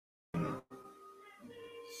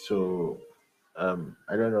So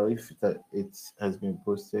I don't know if it has been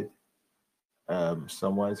posted.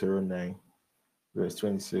 Psalm 109, verse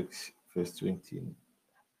 26, verse 20,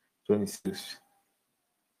 26,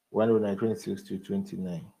 109, 26 to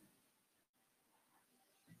 29.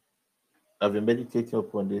 I've been meditating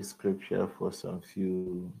upon this scripture for some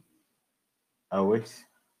few hours,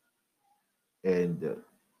 and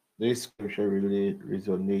this scripture really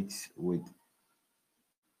resonates with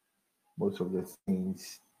most of the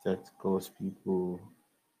things that cause people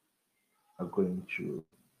are going through.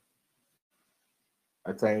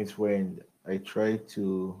 At times when I try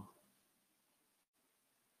to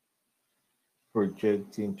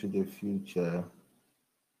project into the future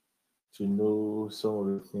to know some of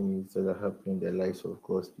the things that are happening in the lives of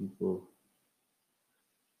God's people,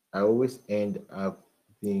 I always end up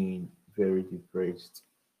being very depressed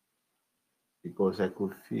because I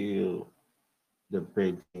could feel the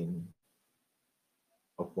burden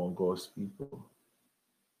upon God's people.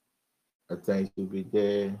 At times you'll be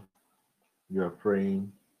there, you are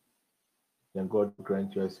praying, then God will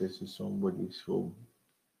grant you access to somebody's home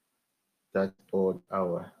that odd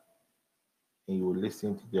hour, and you will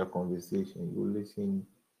listen to their conversation, you will listen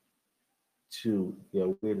to their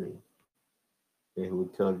wailing, then he will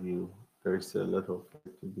tell you there is a lot of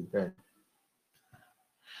work to be done.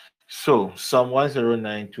 So, Psalm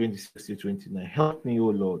 109, 26 to 29. Help me, O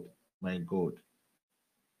Lord, my God.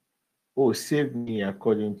 Oh, save me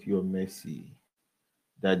according to your mercy,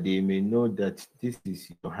 that they may know that this is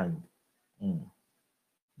your hand, mm,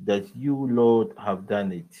 that you, Lord, have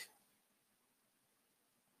done it.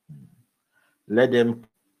 Let them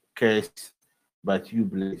curse, but you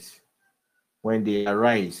bless. When they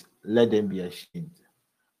arise, let them be ashamed,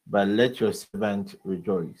 but let your servant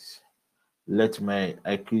rejoice. Let my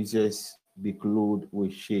accusers be clothed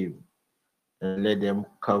with shame, and let them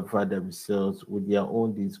cover themselves with their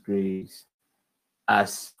own disgrace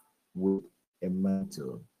as with a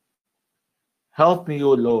mantle. Help me,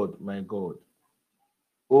 O Lord, my God.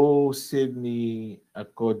 Oh, save me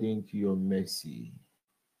according to your mercy.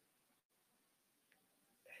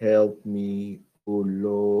 Help me, O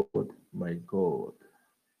Lord, my God.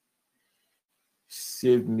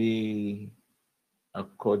 Save me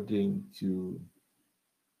according to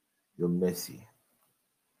your mercy.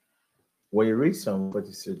 When you read Psalm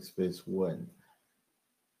 46, verse 1,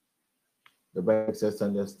 the Bible says,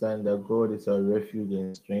 understand that God is our refuge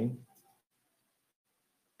and strength,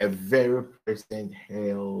 a very present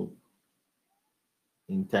help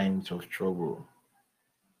in times of trouble.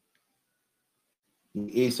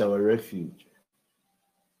 He is our refuge.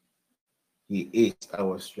 He is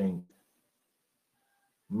our strength.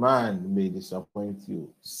 Man may disappoint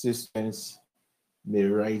you, systems may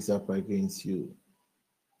rise up against you,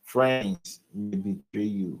 friends may betray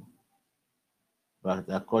you, but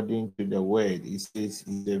according to the word, it says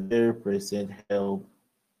he's a very present help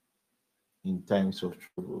in times of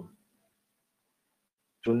trouble.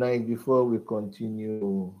 Tonight, before we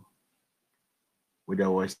continue with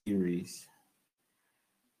our series,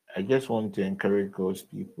 I just want to encourage God's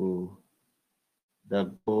people that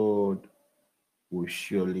God will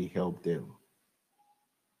surely help them.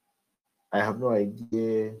 I have no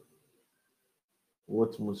idea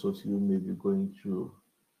what most of you may be going through,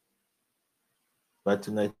 but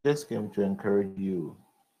tonight I just came to encourage you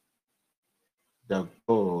that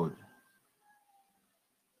God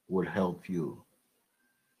will help you.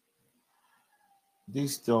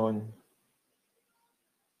 This dawn,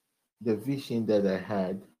 the vision that I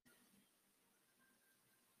had,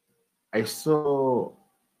 I saw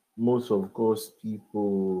most of God's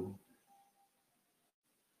people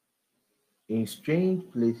in strange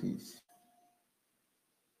places.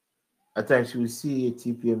 At times you will see a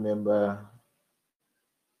TPA member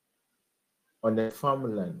on a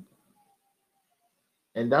farmland,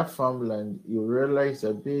 and that farmland, you realize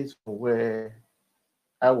that based on where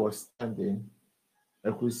I was standing,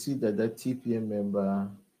 I could see that that TPA member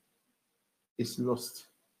is lost.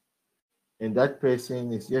 And that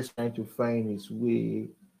person is just trying to find his way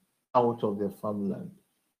out of the farmland.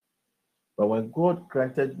 But when God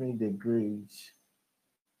granted me the grace,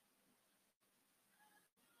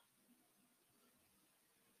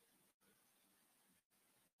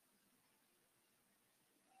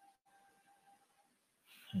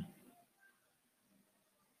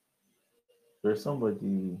 there's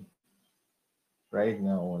somebody right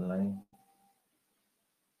now online.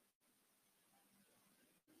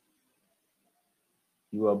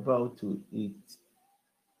 You are about to eat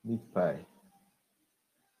meat pie,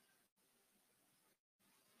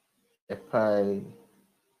 a pie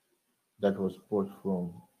that was bought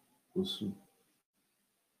from Osu.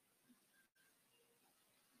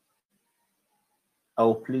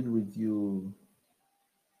 I'll plead with you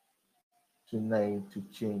tonight to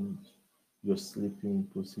change your sleeping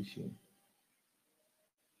position.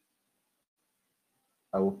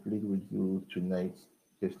 I will plead with you tonight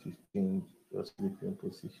just to change your sleeping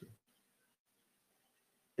position.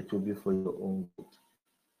 It will be for your own good.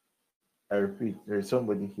 I repeat, there is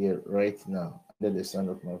somebody here right now under the sound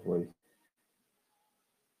of my voice.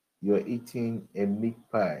 You're eating a meat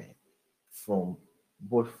pie from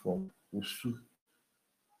bought from Usu.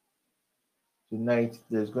 Tonight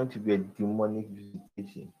there's going to be a demonic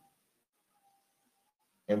visitation,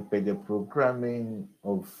 and per the programming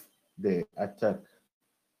of the attack,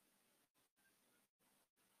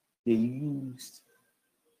 they used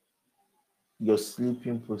your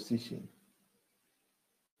sleeping position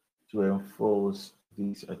to enforce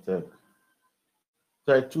this attack.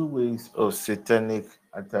 There are two ways of satanic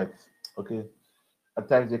attacks. Okay, at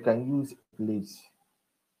times they can use a place.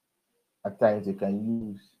 At times they can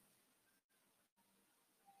use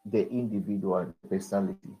the individual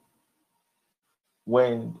personality.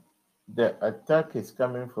 When the attack is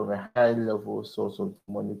coming from a high level source of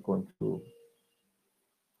demonic control,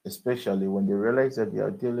 especially when they realize that they are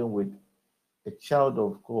dealing with a child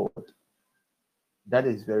of God that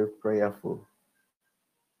is very prayerful,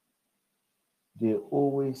 they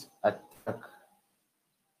always attack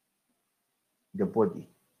the body.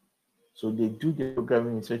 So they do the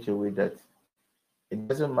programming in such a way that it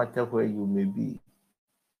doesn't matter where you may be,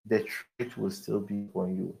 the threat will still be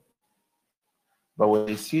on you. But when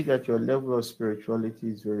they see that your level of spirituality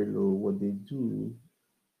is very low, what they do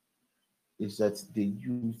is that they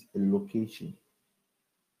use a location.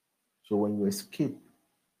 So when you escape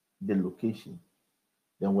the location,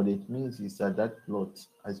 then what it means is that that plot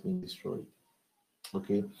has been destroyed.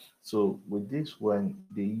 Okay, so with this one,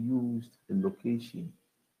 they used a location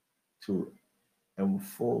to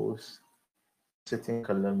enforce certain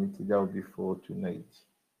calamity that will be for tonight.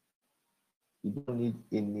 You don't need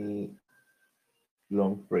any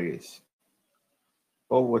long prayers.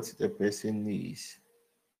 All what the person needs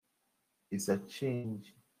is a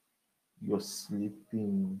change your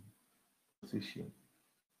sleeping position.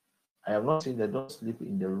 I am not saying that don't sleep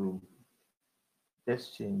in the room.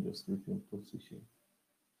 Just change your sleeping position,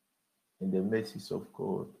 and the mercies of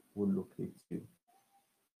God will locate you.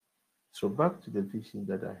 So back to the vision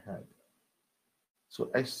that I had.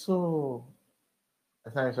 So I saw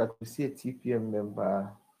at times I could see a TPM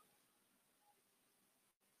member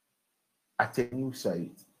at a new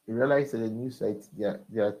site. You realize that the new site they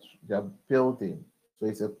are building. So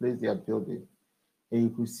it's a place they are building. And you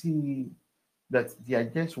could see that they are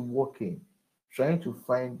just walking, trying to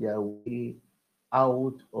find their way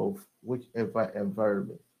out of whichever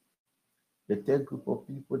environment. The third group of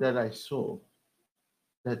people that I saw,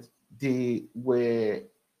 that they were,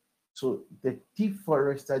 so the deep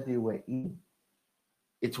forest that they were in,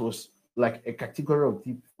 it was like a category of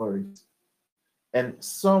deep forest. And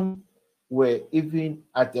some were even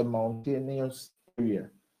at a mountainous area,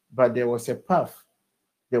 but there was a path,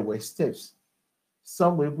 there were steps.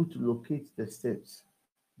 Some were able to locate the steps,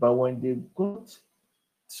 but when they got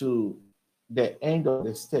to the end of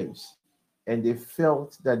the steps and they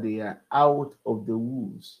felt that they are out of the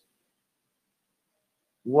woods,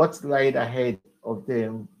 what lied ahead of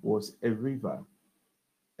them was a river,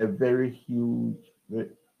 a very huge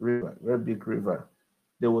river, very big river.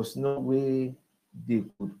 There was no way they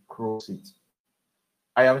could cross it.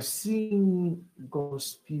 I am seeing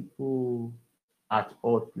God's people at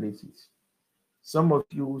all places. Some of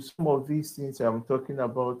you, some of these things I'm talking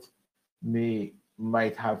about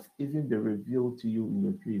might have even been revealed to you in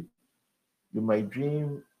your dream. You might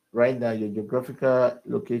dream right now, your geographical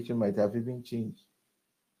location might have even changed.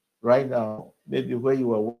 Right now, maybe where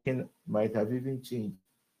you are working might have even changed.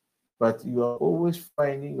 But you are always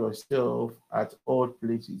finding yourself at all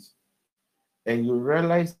places. And you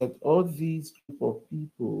realize that all these group of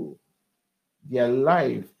people, their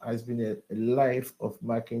life has been a life of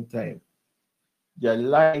marking time. Their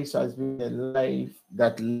lives has been a life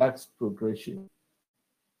that lacks progression.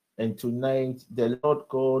 And tonight, the Lord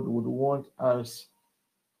God would want us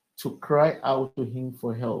to cry out to Him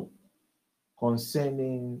for help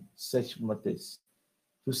concerning such matters.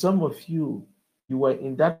 To some of you, you were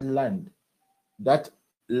in that land, a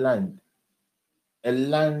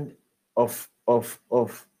land of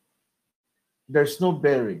there's no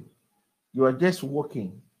bearing. You are just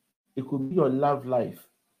walking. It could be your love life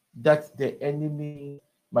that the enemy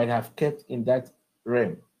might have kept in that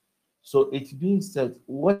realm. So it means that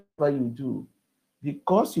whatever you do,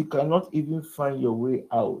 because you cannot even find your way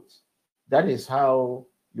out, that is how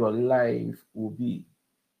your life will be.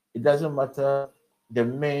 It doesn't matter the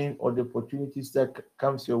men or the opportunities that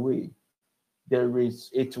comes your way,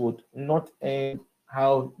 it would not end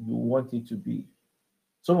how you want it to be.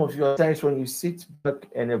 Some of you, at times when you sit back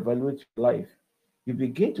and evaluate your life, you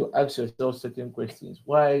begin to ask yourself certain questions.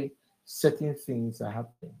 Why certain things are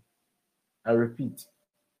happening? I repeat,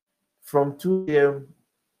 from 2 a.m.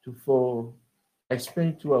 to 4, I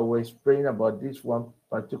spent 2 hours praying about this one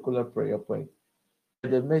particular prayer point.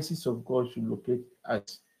 The mercies of God should locate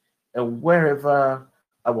us. And wherever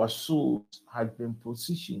our souls had been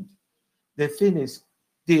positioned, the thing is,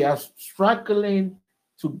 they are struggling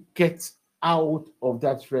to get out of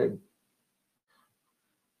that realm.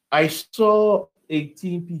 I saw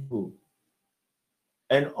 18 people,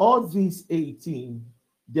 and all these 18,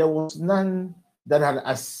 there was none that had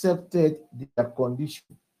accepted their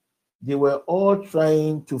condition. They were all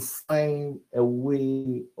trying to find a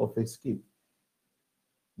way of escape.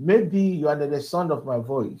 Maybe you are under the sound of my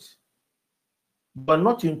voice, but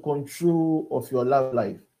not in control of your love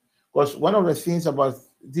life. Because one of the things about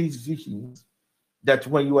these visions, that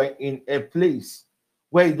when you are in a place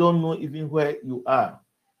where you don't know even where you are,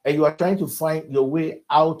 and you are trying to find your way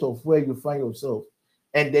out of where you find yourself,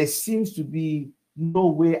 and there seems to be no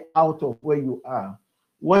way out of where you are,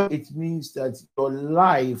 what it means that your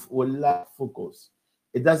life will lack focus.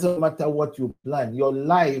 It doesn't matter what you plan, your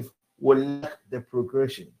life will lack the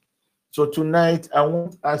progression. So tonight, I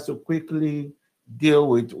want us to quickly deal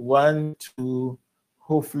with 1, 2,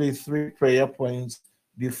 hopefully 3 prayer points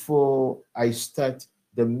before I start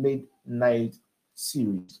the midnight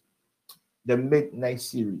series. The midnight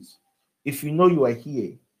series. If you know you are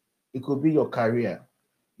here, it could be your career.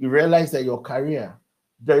 You realize that your career,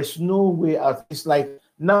 there's no way out. It's like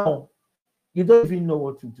now you don't even know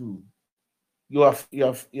what to do. You are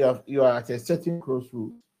at a certain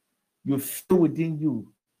crossroads. You feel within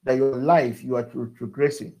you that your life you are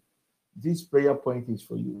progressing. This prayer point is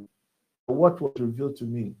for you. What was revealed to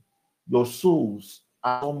me? Your souls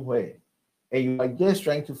are somewhere, and you are just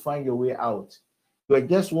trying to find your way out.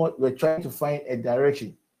 You're trying to find a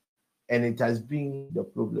direction, and it has been the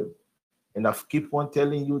problem. And I keep on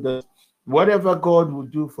telling you that whatever God will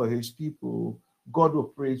do for his people, God will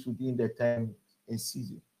praise within the time and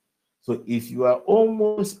season. So if you are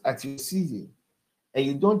almost at your season and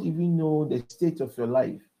you don't even know the state of your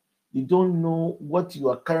life, you don't know what you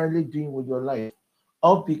are currently doing with your life,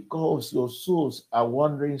 all because your souls are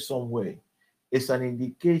wandering somewhere, it's an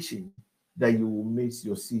indication that you will miss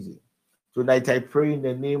your season. Tonight, I pray in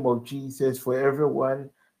the name of Jesus for everyone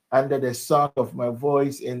under the sound of my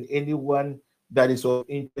voice and anyone that is of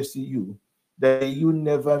interest to you, that you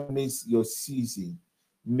never miss your season.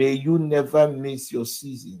 May you never miss your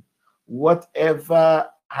season. Whatever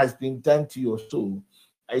has been done to your soul,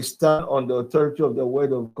 I stand on the authority of the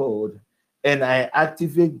word of God and I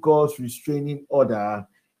activate God's restraining order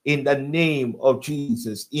in the name of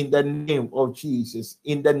Jesus, in the name of Jesus,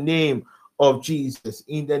 in the name of Jesus,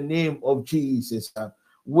 in the name of Jesus,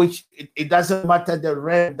 which it doesn't matter the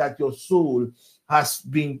realm that your soul has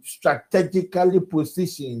been strategically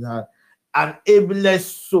positioned, an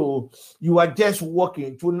ablest soul, you are just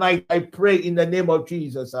walking. Tonight, I pray in the name of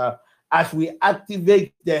Jesus, as we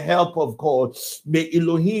activate the help of God, may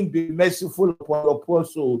Elohim be merciful upon your poor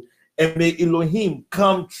soul, and may Elohim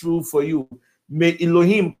come true for you. May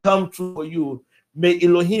Elohim come true for you. May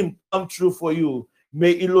Elohim come true for you.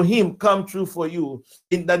 May Elohim come true for you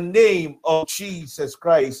in the name of Jesus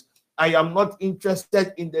Christ. I am not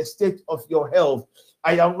interested in the state of your health.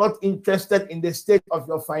 I am not interested in the state of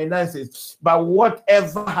your finances, but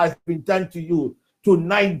whatever has been done to you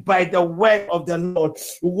tonight by the word of the Lord,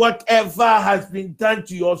 whatever has been done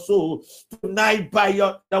to your soul tonight by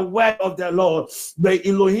the word of the Lord, may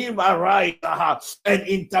Elohim arise and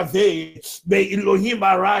intervene. May Elohim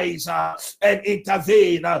arise and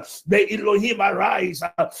intervene. May Elohim arise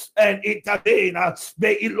and intervene.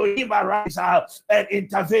 May Elohim arise and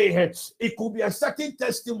intervene. It could be a certain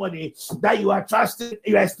testimony that you are trusting,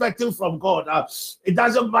 you are expecting from God. It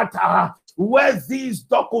doesn't matter where these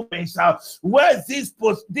documents are, where these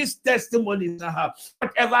testimonies are,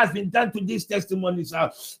 whatever has been done to these testimonies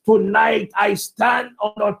are. Tonight I stand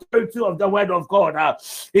on the authority of the word of God.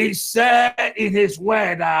 He said in his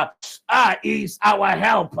word, he is our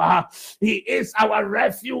help. He is our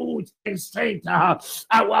refuge and strength,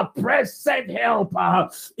 our present help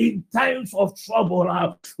in times of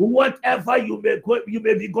trouble. Whatever you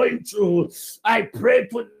may be going through, I pray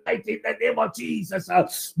tonight in the name of Jesus,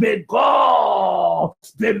 may God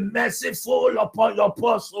be merciful upon your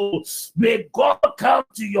poor soul. May God come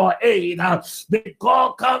to your aid. May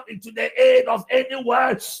God come into the aid of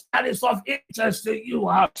anyone that is of interest to you.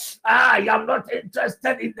 I am not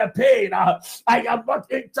interested in the pain. pain. I am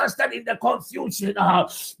not interested in the confusion.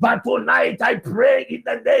 But tonight I pray in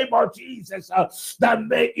the name of Jesus that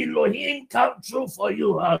may Elohim come true for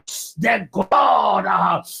you. The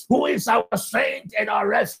God who is our strength and our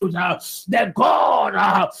refuge. The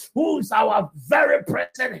God who is our very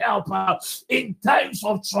present helper in times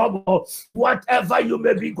of trouble. Whatever you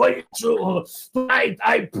may be going through, tonight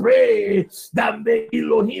I pray that may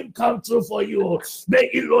Elohim come true for you. May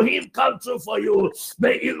Elohim come true for you.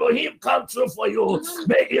 May Elohim come true for you.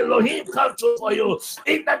 May Elohim come true for you.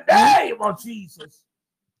 In the name of Jesus.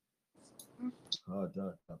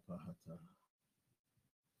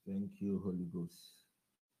 Thank you, Holy Ghost.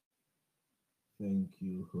 Thank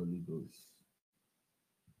you, Holy Ghost.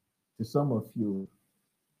 To some of you,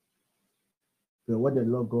 what the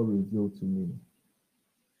Lord God revealed to me,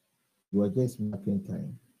 you are just marking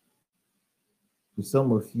time. To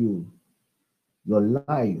some of you, your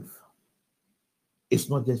life is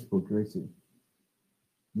not just progressing.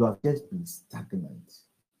 You have just been stagnant.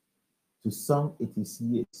 To some, it is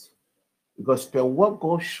yet. Because what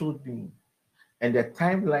God showed me and the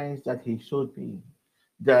timelines that He showed me,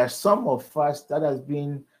 there are some of us that has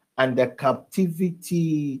been under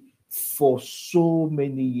captivity for so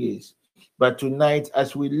many years. But tonight,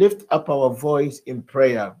 as we lift up our voice in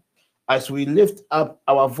prayer,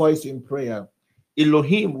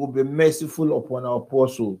 Elohim will be merciful upon our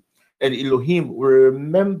apostle, and Elohim will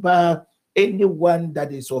remember anyone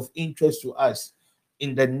that is of interest to us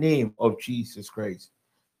in the name of Jesus Christ.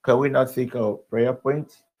 Can we now take our prayer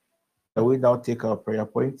point? I want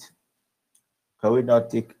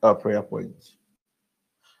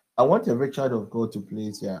every child of God to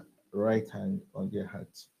place their right hand on their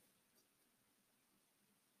heart.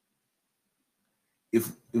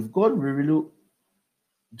 If God will really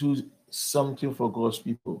do something for God's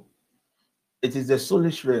people, it is the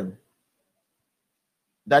soulish realm.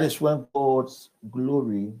 That is when God's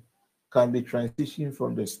glory can be transitioned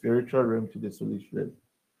from the spiritual realm to the soulish realm.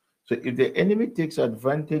 So if the enemy takes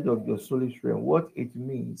advantage of your soulish realm, what it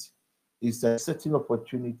means is that certain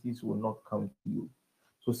opportunities will not come to you.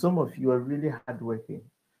 So some of you are really hardworking,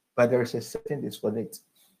 but there is a certain disconnect.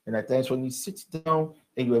 And at times when you sit down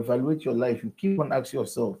and you evaluate your life, you keep on asking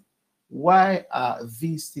yourself, why are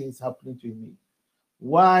these things happening to me?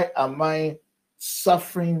 Why am I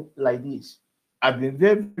suffering like this? I've been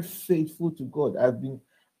very, very faithful to God.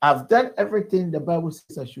 I've done everything the Bible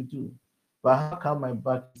says I should do. But how come my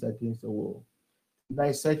back is against the wall?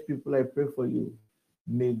 Tonight, such people, I pray for you.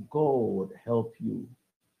 May God help you.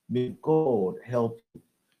 May God help you.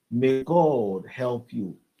 May God help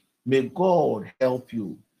you. May God help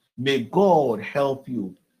you. May God help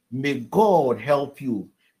you. May God help you.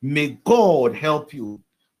 May God help you.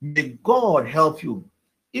 May God help you.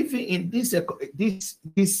 Even in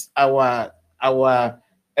this our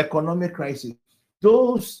economic crisis,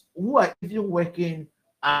 those who are even working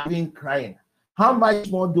are even crying. How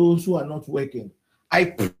much more those who are not working? I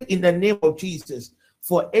pray in the name of Jesus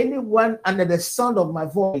for anyone under the sound of my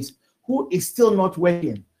voice who is still not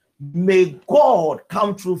working. May God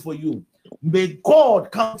come true for you. May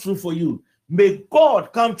God come true for you. May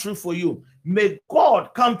God come true for you. May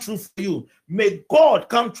God come true for you. May God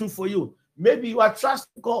come true for you. Maybe you are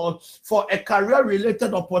trusting God for a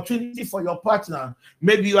career-related opportunity for your partner.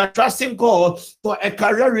 Maybe you are trusting God for a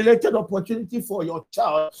career-related opportunity for your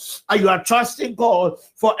child. And you are trusting God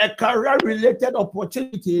for a career-related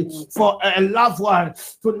opportunity for a loved one.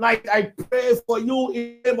 Tonight, I pray for you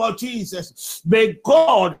in the name of Jesus. May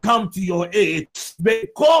God come to your aid. May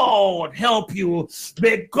God help you.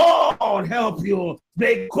 May God help you.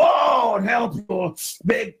 May God help you.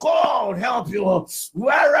 May God help you.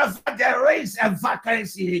 Wherever there is a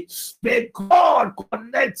vacancy, may God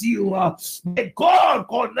connect you. May God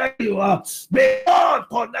connect you. May God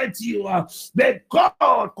connect you. May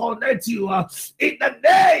God connect you. In the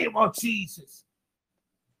name of Jesus.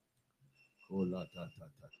 Don't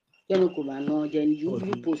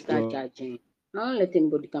let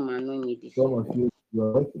anybody come and annoy me this. Some of you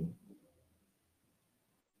are working.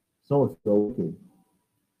 Some of you are working.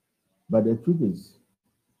 But the truth is,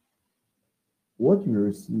 what you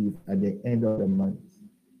receive at the end of the month,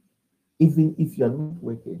 even if you are not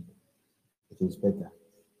working, it is better.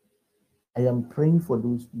 I am praying for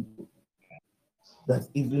those people that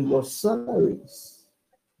even your salaries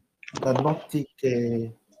cannot take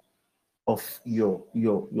care of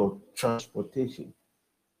your transportation,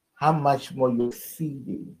 how much more your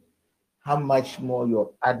feeding, how much more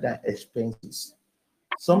your other expenses.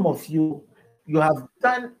 Some of you have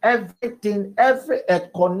done everything, every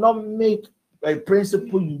economic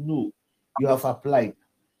principle you have applied,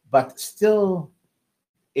 but still,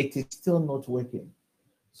 it is still not working.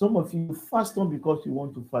 Some of you fast not because you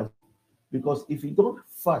want to fast, because if you don't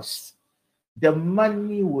fast, the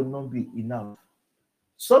money will not be enough.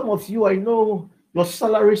 Some of you, I know your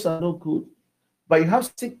salaries are not good, but you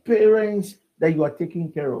have sick parents that you are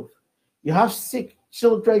taking care of. You have sick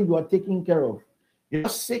children you are taking care of. You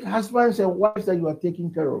have sick husbands and wives that you are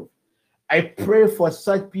taking care of. I pray for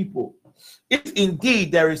such people. If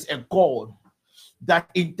indeed there is a God that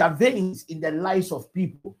intervenes in the lives of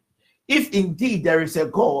people, if indeed there is a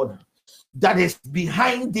God that is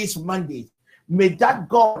behind this mandate, may that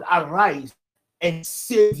God arise and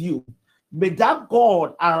save you. May that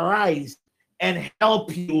God arise and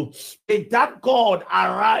help you. May that God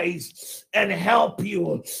arise and help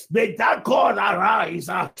you. May that God arise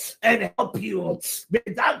and help you.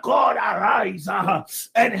 May that God arise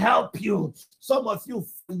and help you. Some of you,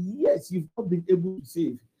 for years, you've not been able to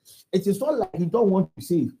save. It is not like you don't want to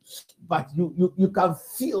save, but you can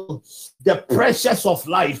feel the pressures of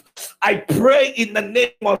life. I pray in the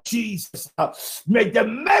name of Jesus. May the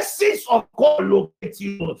mercies of God locate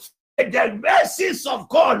you. May the mercies of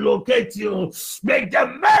God locate you. May the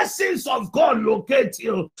mercies of God locate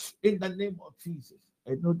you in the name of Jesus.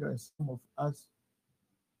 I know there are some of us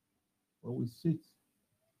when we sit,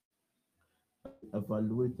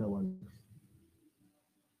 evaluate our life,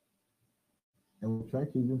 and we try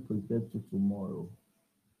to even project to tomorrow,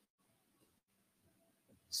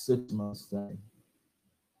 6 months time,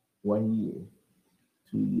 1 year,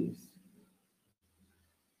 2 years.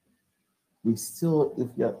 We still,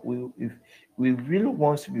 if we really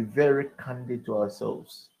want to be very candid to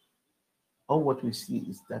ourselves, all what we see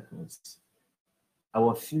is darkness.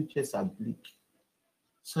 Our futures are bleak.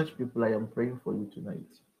 Such people, I am praying for you tonight.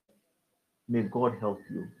 May God help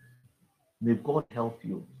you. May God help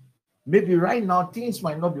you. Maybe right now things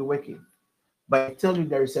might not be working, but I tell you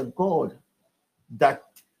there is a God that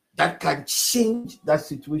can change that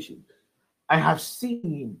situation. I have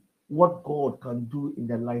seen what God can do in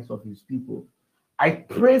the lives of his people. I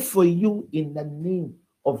pray for you in the name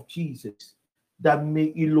of Jesus that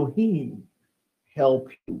may Elohim help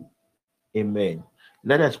you. Amen.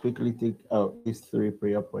 Let us quickly take out these 3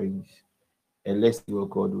 prayer points and let's see what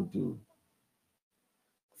God will do.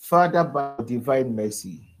 Father, by divine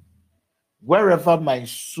mercy, wherever my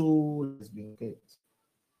soul has been kept,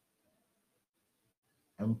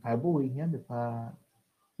 and Bible will hear me pa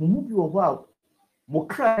mumubi owa mo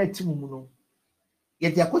kra eti mumuno ye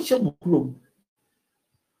dia ko she mukrom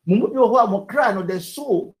mumubi owa mo kra no, the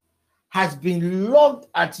soul has been locked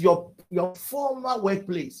at your former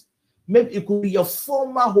workplace. Maybe it could be your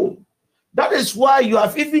former home. That is why you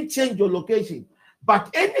have even changed your location. But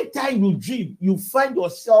anytime you dream, you find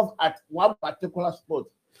yourself at one particular spot.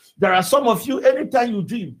 There are some of you, anytime you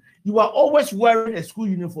dream, you are always wearing a school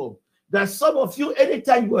uniform. There are some of you,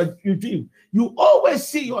 anytime you dream, you always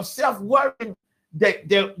see yourself wearing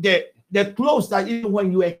the clothes that even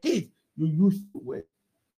when you were a kid, you used to wear.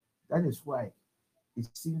 That is why it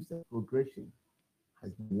seems that progression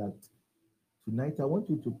has been lacked. Tonight, I want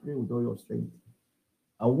you to pray with all your strength.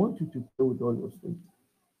 I want you to pray with all your strength.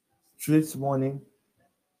 This morning,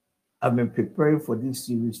 I've been preparing for this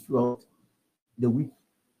series throughout the week.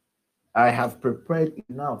 I have prepared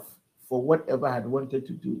enough for whatever I had wanted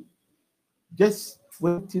to do. Just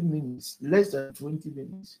 20 minutes, less than 20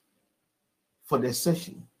 minutes for the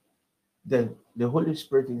session. Then the Holy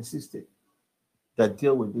Spirit insisted that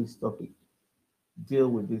deal with this topic. Deal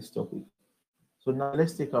with this topic. So now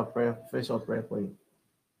let's take our prayer, first our prayer point.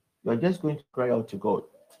 You are just going to cry out to God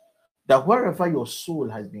that wherever your soul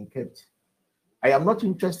has been kept, I am not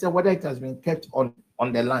interested whether it has been kept on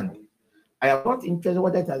the land. I am not interested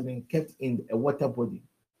whether it has been kept in a water body.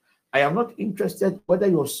 I am not interested whether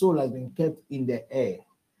your soul has been kept in the air.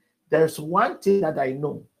 There's one thing that I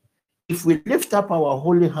know. If we lift up our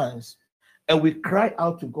holy hands and we cry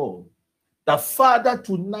out to God, that Father,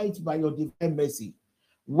 tonight by your divine mercy,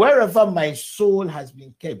 wherever my soul has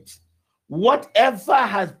been kept, whatever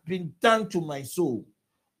has been done to my soul,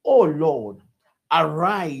 oh Lord,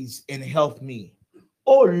 arise and help me.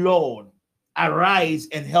 Oh Lord, arise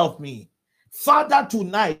and help me. Father,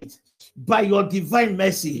 tonight, by your divine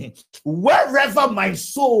mercy, wherever my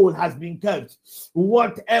soul has been kept,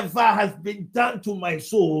 whatever has been done to my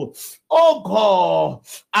soul, oh God,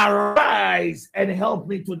 arise and help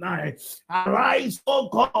me tonight. Arise, oh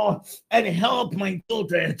God, and help my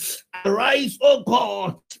children. Arise, oh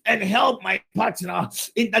God, and help my partner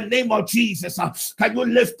in the name of Jesus. Can you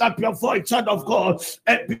lift up your voice, child of God,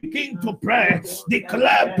 and begin to pray?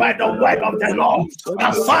 Declare by the word of the Lord,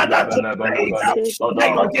 Father, tonight,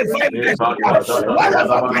 may your divine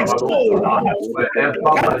wherever my soul, arise,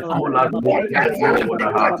 oh God, and help me.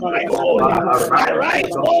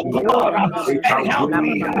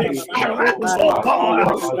 Arise, oh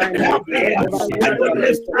God, and help me. I will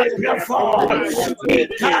lift up your phone.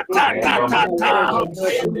 Wherever our souls have been kept,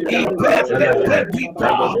 whatever has been kept by the word of the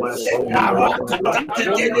Lord, arise, oh God, arise, oh God,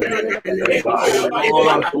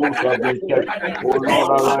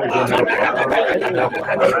 arise,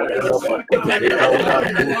 oh God,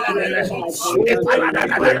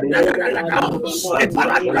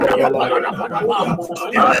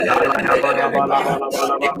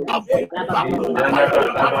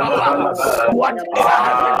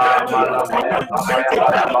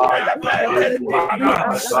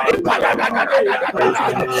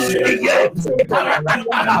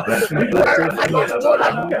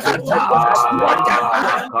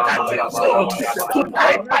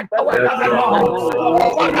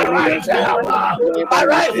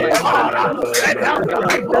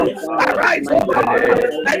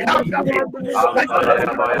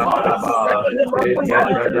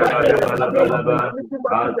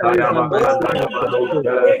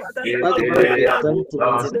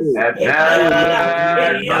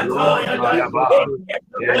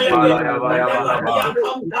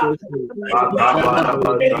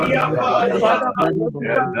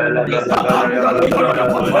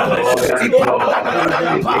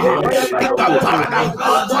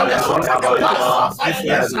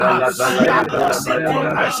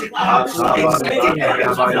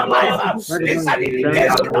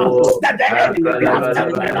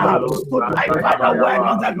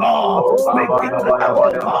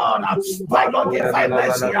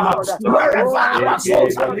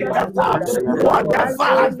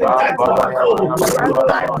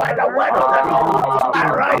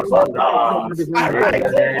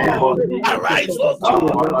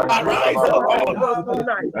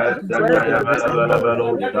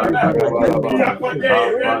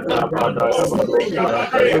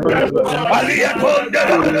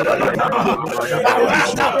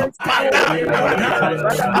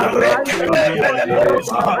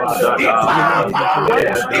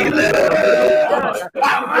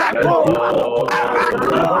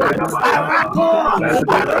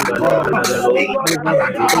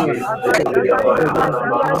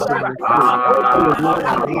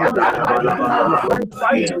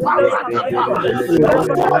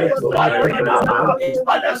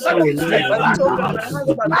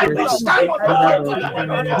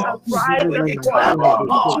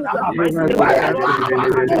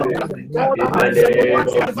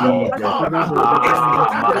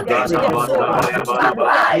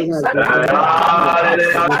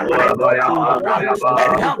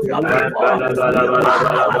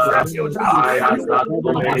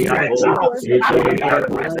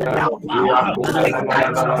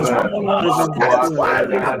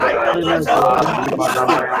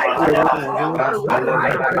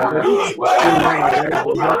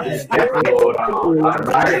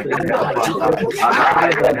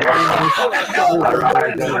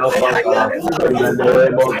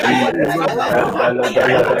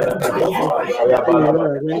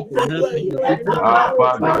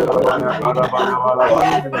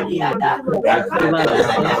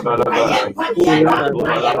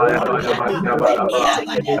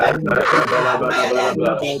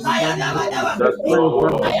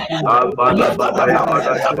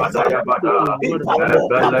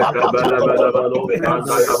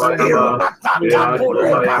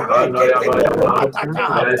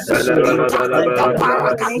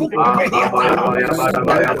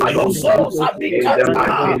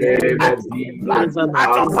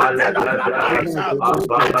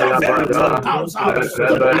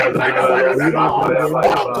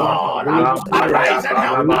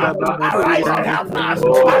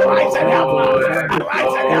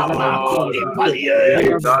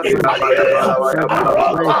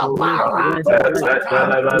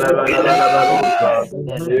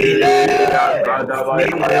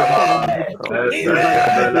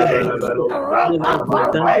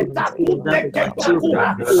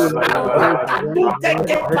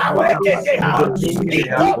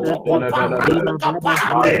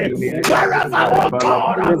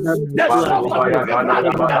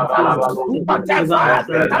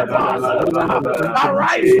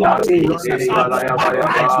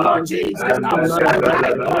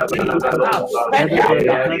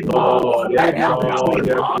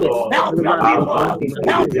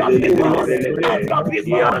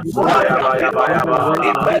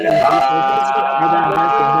 arise, oh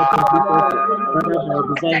God.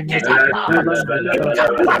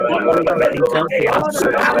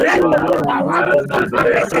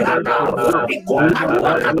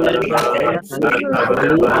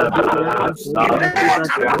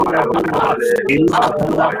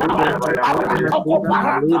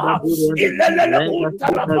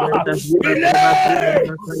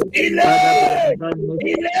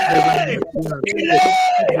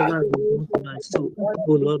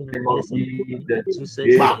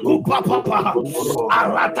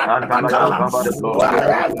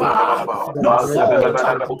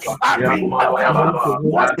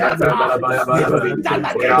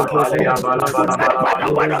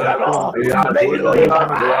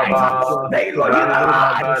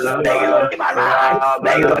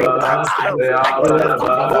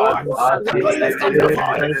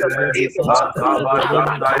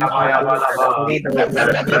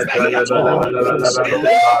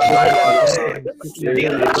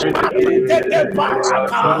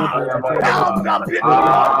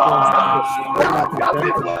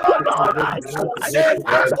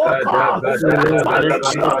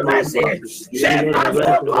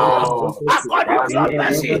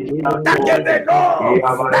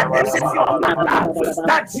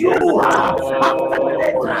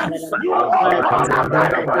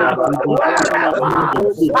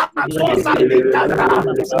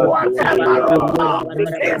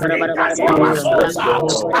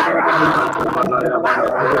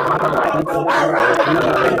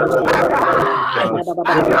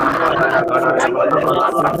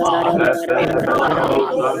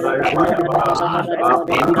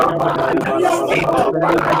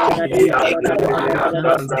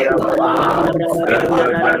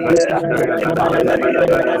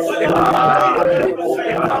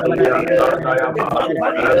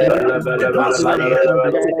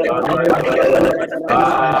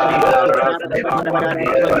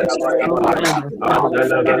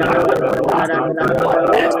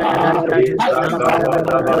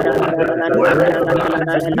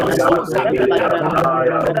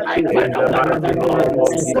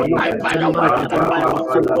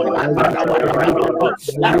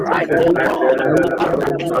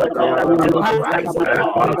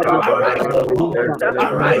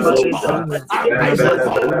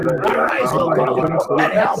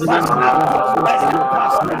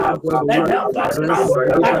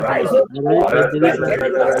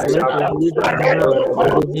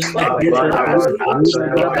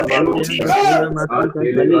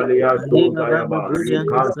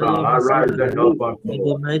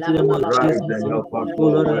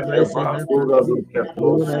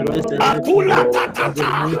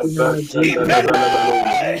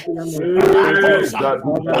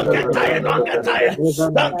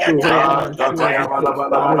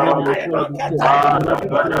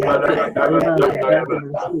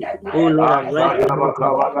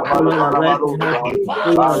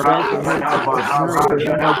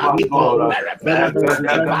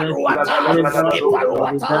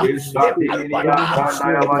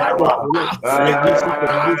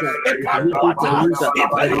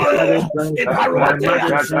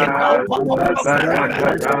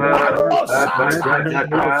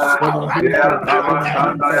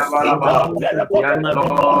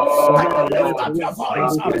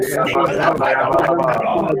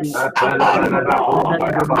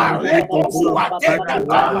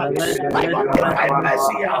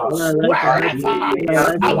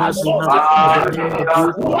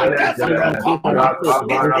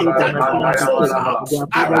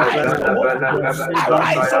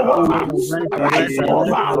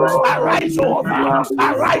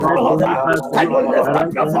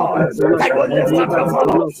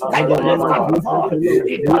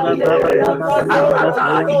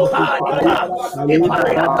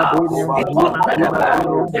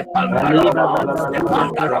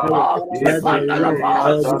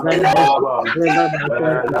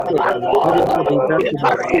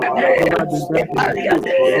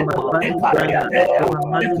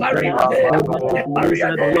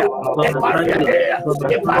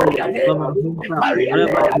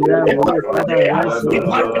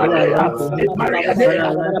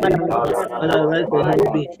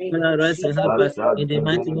 In the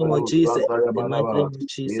mighty name of Jesus. In the mighty name of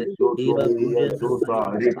Jesus.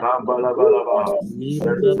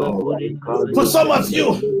 For some of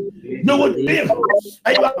you, you would live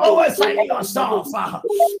and you are always finding yourself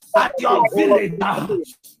at your village.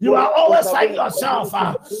 You are always finding yourself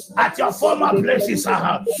at your former places. You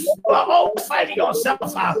are always finding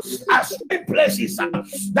yourself at same places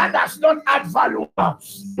that does not add value.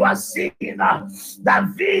 You are seeing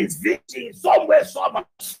that this in some way,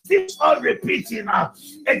 this all repeating.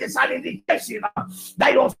 It is an indication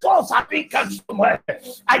that your souls have been kept somewhere.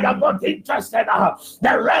 I am not interested.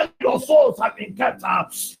 The rest of your souls have been kept.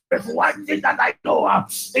 If one thing that I know,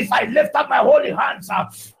 if I lift up my holy hands,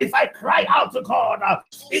 if I cry out to God,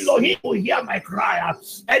 Elohim will hear my cry,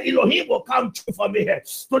 and Elohim will come true for me.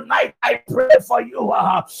 Tonight, I pray for you.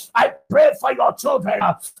 I pray for your children.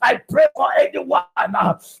 I pray for anyone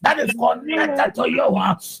that is connected to you.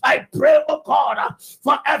 I pray, oh God,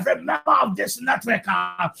 for every member of this network,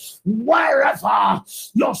 wherever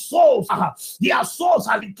your souls, their souls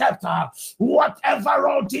have been kept, whatever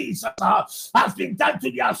all Jesus has been done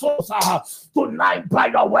to their souls, tonight by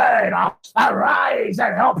your word, arise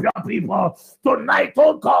and help your people. Tonight,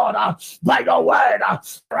 oh God, by your word,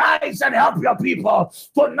 arise and help your people.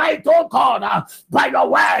 Tonight, oh God, by your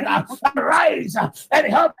word, arise and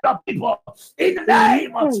help your people. In the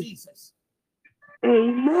name of Jesus.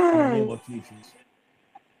 Amen. In the name of Jesus.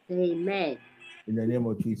 Amen. In the name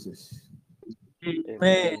of Jesus.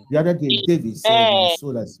 Amen. The other day, David said, my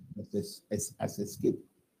soul has escaped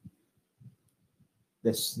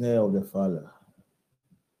the snare of the Father.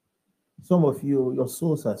 Some of you, your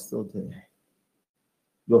souls are still there.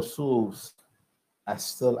 Your souls are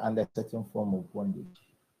still under a certain form of bondage.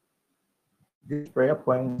 This prayer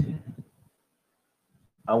point,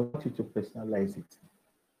 I want you to personalize it.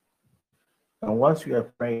 And once you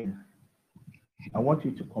are praying, I want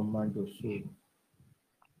you to command your soul.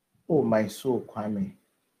 Oh, my soul, Kwame.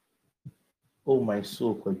 Oh, my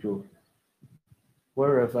soul, Kojo.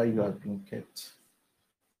 Wherever you have been kept,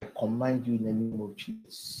 I command you in the name of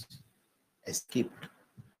Jesus, escape.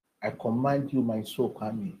 I command you, my soul,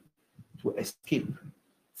 Kwame, to escape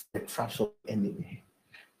from the traps of the enemy.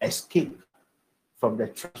 Escape from the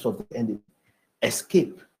traps of the enemy.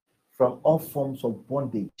 Escape from all forms of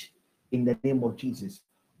bondage in the name of Jesus.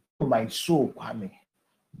 Oh, my soul, Kwame.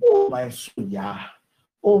 Oh, my soul, Yah.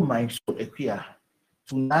 Oh, my soul, Equia.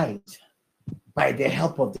 Tonight, by the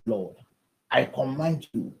help of the Lord, I command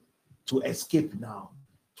you to escape now,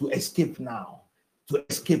 to escape now, to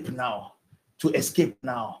escape now, to escape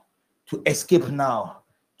now, to escape now,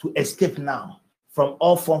 to escape now from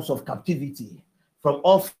all forms of captivity, from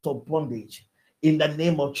all forms of bondage, in the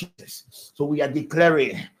name of Jesus. So we are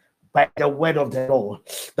declaring by the word of the Lord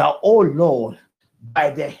that, oh Lord, by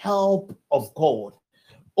the help of God,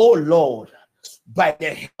 oh Lord, by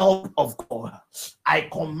the help of God, I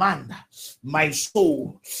command my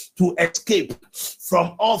soul to escape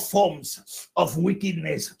from all forms of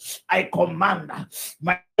wickedness. I command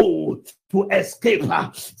my soul to escape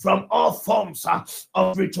from all forms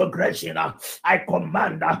of retrogression. I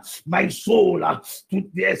command my soul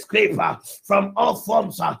to escape from all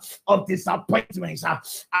forms of disappointments.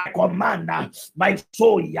 I command my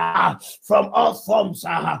soul from all forms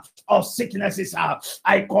of sicknesses.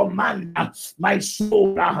 I command my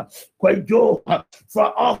soul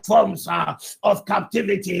from all forms of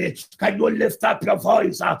captivity. Can you lift up your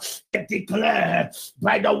voice and declare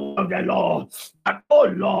by the word of the Lord that, oh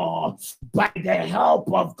Lord, by the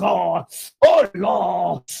help of God, oh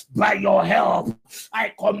Lord, by your help,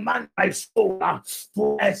 I command my soul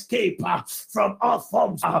to escape from all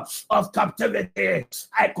forms of captivity.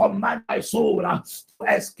 I command my soul to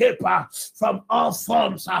escape from all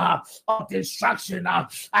forms of destruction.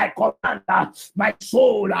 I command my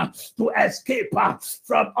soul to escape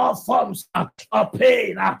from all forms of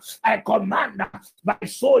pain. I command my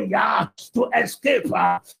soul to escape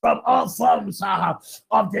from all forms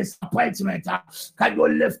of disappointment. Can you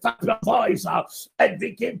lift up your voice and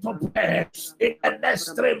begin to pray in the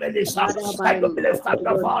next 3 minutes? Can you lift up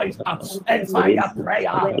your voice and fire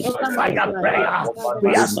prayer? Fire prayer.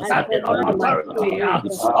 We are standing on authority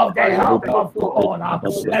of the help of God,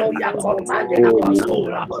 and we are commanding our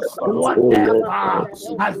soul. Whatever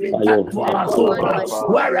has been done to our soul,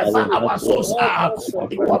 wherever our souls are,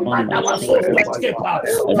 we command our souls to escape.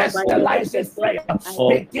 Personalize this prayer.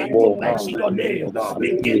 Begin to mention your name.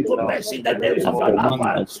 Begin to mention the names of your loved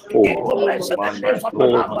ones. Begin to mention the names of your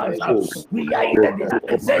loved ones. We are in the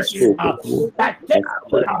dispensation that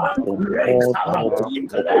raised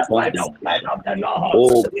declared by the word of the Lord.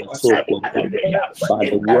 by the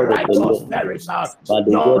if the word of the righteous Lord, perish, by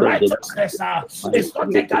the your word of the righteousness by is the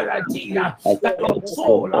not a guarantee I that your cut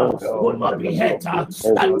soul from all will not be hurt. of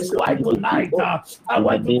That is why tonight iniquity I in the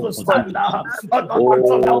want you name to of stand Jesus. on the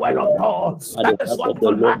authority of the Oh, word of God. by That the is help why of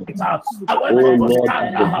the Lord. tonight I want Oh you to Lord, by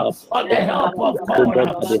stand the help on of the help of oh God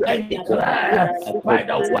Lord, by the help and of God, declare I by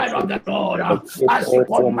the command word of the Lord to escape as you all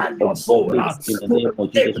forms command your of soul bondage in the to name of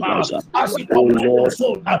escape, Jesus Christ. as you Oh command your Lord,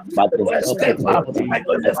 soul by the to help of escape. God, I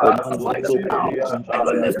will I lift up your command my voice soul now. I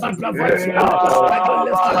will to lift up your escape voice all now. forms I will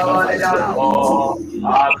lift up your voice now. I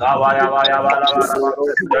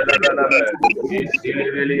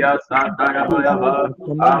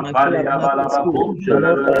command my soul and mind to escape from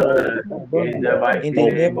all forms of In the bondage. In the mighty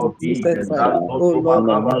of name name of of Jesus Jesus, Christ, desire oh in Lord, the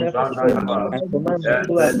by the mighty help of name God, of I Jesus. command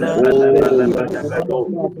my soul and mind to escape. I command my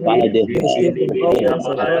soul and By mind the to escape help from of all God,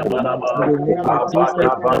 forms of I bondage. command In the name of Jesus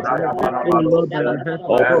Christ, oh Lord, by the help of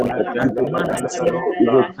all God, forms of I evil, command my soul evil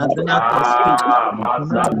and power mind to escape. I in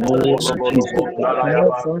command the my soul and name mind of to Jesus escape Christ. from all forms of In the name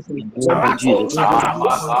of bondage. Jesus In the Christ. name of Jesus Christ,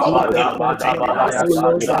 oh Lord, You by are the help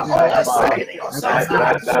always of God, saying I yourself command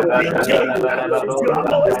my soul to be and mind changed. to You are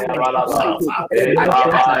command always my soul telling and mind to yourself escape from that all the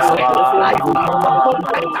forms of aspect bondage. of life. In the name of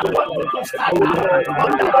Tonight Jesus I want you Christ, to stand oh Lord, by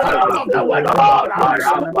on the the help of authority God, of the I word of command my God. soul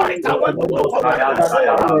and mind Tonight I to want you command to my soul command your and mind soul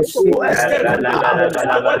to escape to escape. from all forms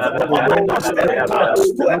I want you to in the command name your of Jesus spirit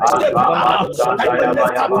Christ. to All forms escape. of bondage in my Can life, you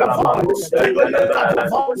lift up I your command it voice? to Can you escape. lift up your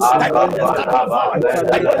voice? In Can the you name lift of up your Jesus voice?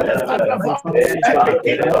 Christ, Can oh you Lord, lift up your I voice command my and soul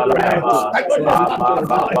begin to and pray? mind to Can you lift up escape your from all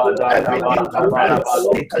voice forms and of begin bondage. to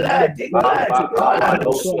pray? I command Declare, my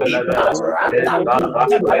soul and declare, mind declare. to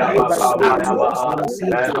escape from all forms of bondage by the help of God. I receive in the name of Jesus.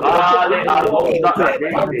 By the help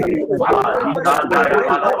of God, I command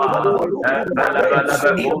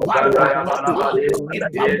my soul and mind to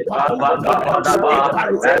escape. I command my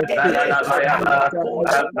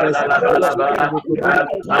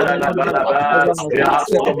soul and mind to escape from the demonic enemy over my soul self.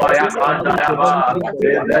 I command my soul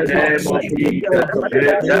and in the over name of any demonic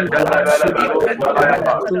Jesus. altar,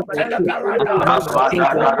 any demonic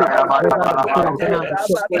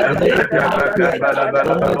spirit. I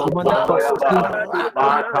command my soul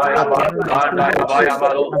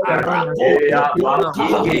to escape.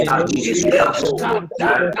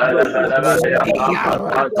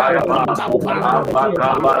 I command my soul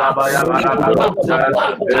to escape.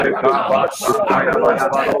 Wherever I stand, I command to escape. From any demonic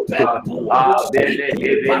altar, from any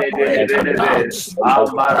demonic spirit.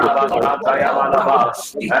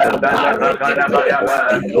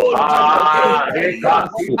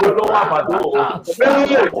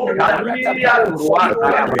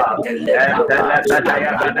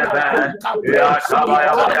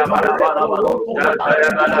 I command my soul to escape. I command my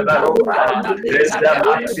soul to escape now. In the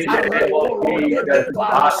name of Jesus. I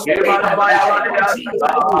command my soul to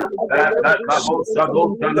escape. In the name of Jesus. I command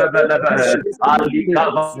my soul and mind to escape. From any demonic altar.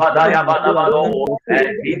 In the mighty name of Jesus,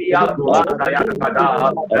 In the name of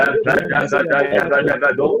Jesus. From every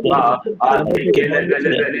demonic kingdom, from every demonic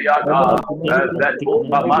kingdom, from every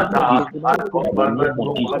demonic In the kingdom, name of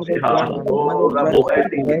from Jesus every Christ. plan and demonic Every device,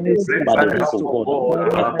 or any by the satanic help of soul,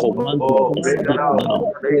 God, I any command you to demonic escape now.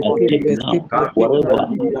 to Escape escape, now. to escape Wherever,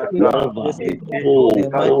 now, to escape, wherever. to escape now. In Oh, the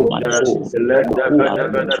mighty oh, my name of soul. Jesus. Who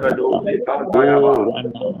has been trapped? Oh, right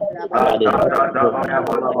now. By the help of God.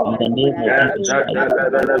 In the name of Jesus Christ.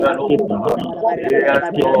 Escape now. Yes,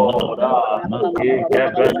 Escape now. Lord.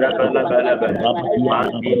 Makabadabadabadaba.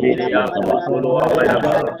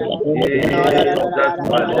 Rabadiakabadabadabadaba. Jesus,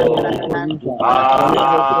 my Lord. Wherever you are bound to, I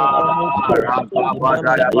command my soul to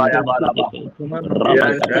escape. I command my soul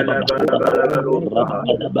to Yes, escape. In the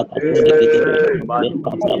name of Jesus. Mania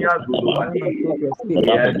I command my soul to escape.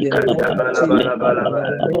 Yes, In the name of Jesus.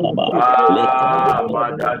 In the name of Jesus.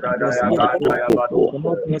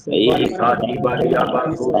 From every plan of the enemy to escape.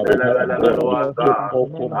 From all forms of bondage.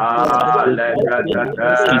 In the name of Jesus.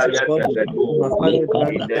 By the help of Oh God, Lord, escape I all command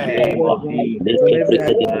forms my soul and mind escape all from forms every of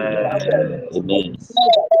source of Jesus bondage. Christ.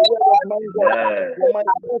 From my father's line,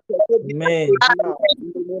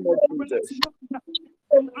 in the my name mother's of line, Jesus.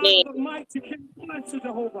 from every aspect.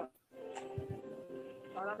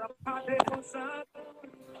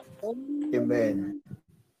 In the Amen. name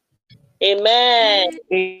of Amen.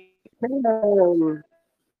 Jesus. Amen.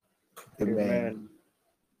 Amen. Amen.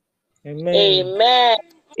 Amen. Amen.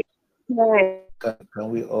 Amen. Can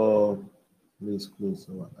we all please close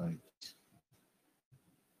our eyes?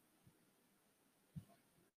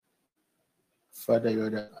 Father,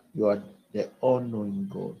 you are the all-knowing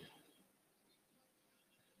God.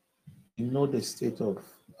 You know the state of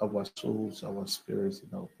our souls, our spirits,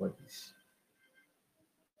 and our bodies.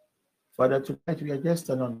 Father, tonight we are just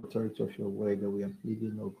standing on the authority of your word that we are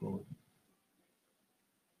pleading, oh God,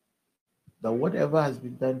 that whatever has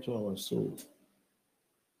been done to our soul,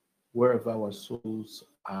 wherever our souls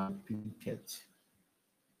are being kept.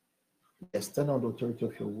 We stand on the authority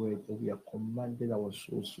of your word that we are commanded our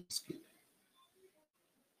souls to escape.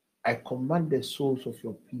 I command the souls of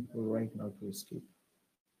your people right now to escape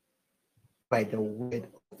by the word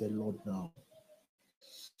of the Lord now.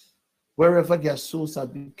 Wherever their souls are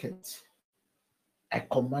being kept, I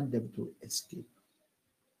command them to escape.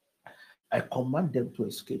 I command them to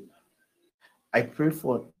escape. I pray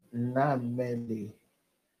for Namele,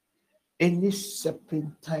 any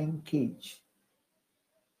serpentine cage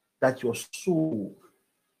that your soul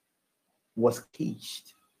was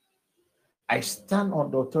caged. I stand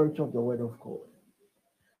on the authority of the word of God,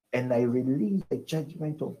 and I release the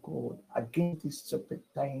judgment of God against this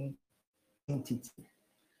serpentine entity.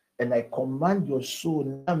 And I command your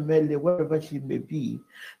soul, Namele, wherever she may be.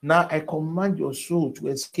 Now I command your soul to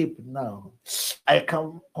escape now. I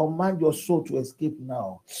can command your soul to escape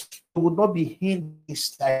now. You will not be hindered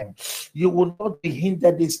this time. You will not be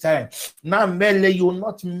hindered this time. Namele, you will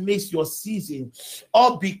not miss your season,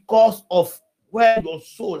 all because of where your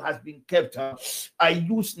soul has been kept. I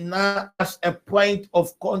use now as a point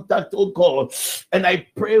of contact, oh God, and I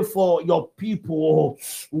pray for your people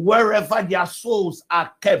wherever their souls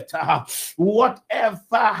are kept, whatever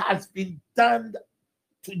has been done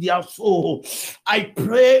to their soul, I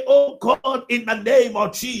pray, oh God, in the name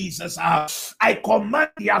of Jesus, I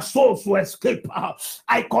command their souls to escape.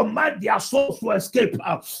 I command their souls to escape.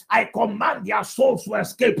 I command their souls to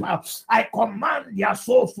escape. I command their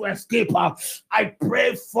souls to escape. I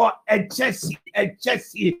pray for a Jesse.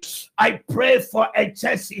 I pray for a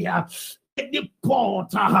Jesse. Any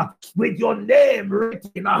pot with your name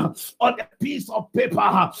written on a piece of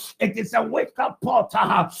paper, it is a wake-up pot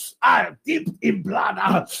dipped in blood.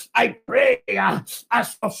 I pray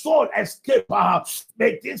as your soul escape,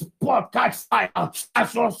 may this pot catch fire.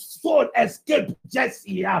 As your soul escape,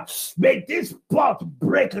 Jesse, may this pot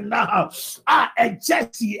break now. A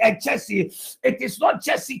Jesse, it is not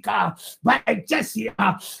Jessica, but a Jesse.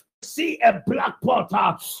 See a black pot,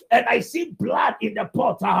 and I see blood in the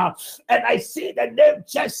pot, and I see the name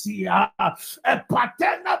Jesse, a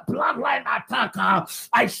paternal bloodline attacker.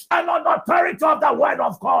 I stand on the authority of the word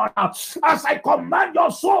of God as I command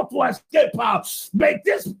your soul to escape. May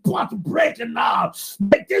this pot break now.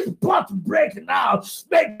 May this pot break now.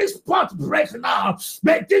 May this pot break now.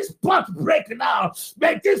 May this pot break now.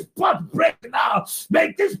 May this pot break now.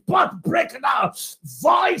 May this pot break now.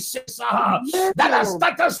 Voices that are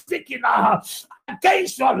started speaking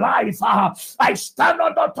against your life, I stand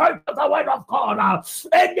on the authority of the word of God.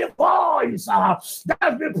 Any voice that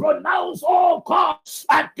has been pronounced, oh God,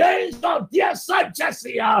 against your dear son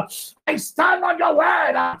Jesse, I stand on your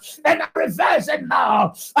word and I reverse it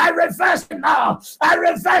now. I reverse it now. I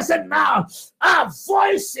reverse it now.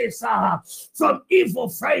 Voices from evil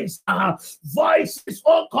face, voices,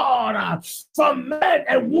 oh God, from men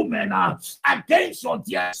and women against your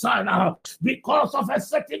dear son, because of a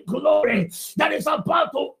certain glory that is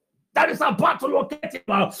about to locate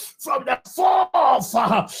him from the fourth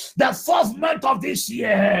month of this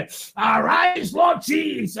year. Arise, Lord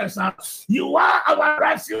Jesus. You are our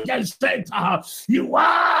refuge and strength. You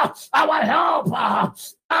are our helper.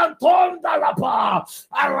 Arise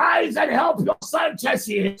and help your son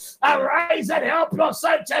Jesse. Arise and help your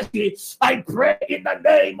son Jesse. I pray in the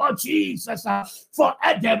name of Jesus for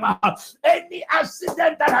Adam. Any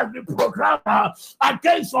accident that has been programmed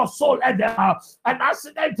against your soul, Adam, an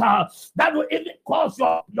accident that will even cause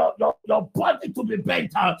your body to be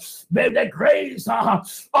bent. May the grace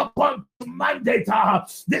upon mandate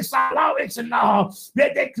disallow it now.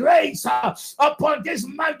 May the grace upon this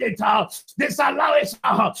mandate disallow it.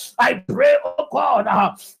 I pray, oh God,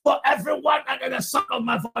 for everyone under the sound of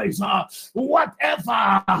my voice,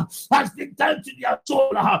 whatever has been done to their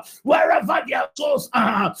soul, wherever their souls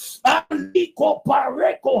are, I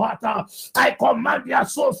command their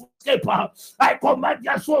souls to escape. I command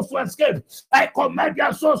their souls to escape. I command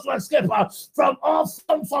their souls to escape from all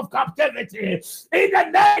forms of captivity in the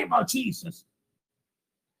name of Jesus.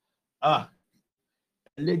 A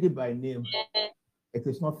lady by name, it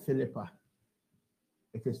is not Philippa.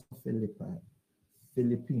 It is not Philippa.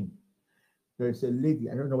 Philippine. There is a lady,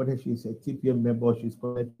 I don't know whether she's a TPM member or she's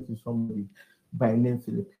connected to somebody by name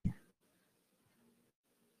Philippine.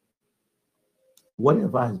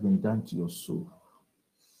 Whatever has been done to your soul,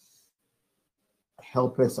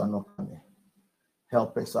 helpers are not coming.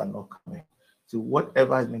 Helpers are not coming. So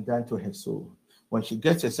whatever has been done to her soul, when she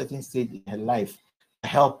gets to a certain stage in her life,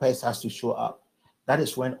 helpers has to show up. That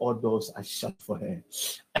is when all doors are shut for her.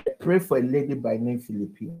 I pray for a lady by name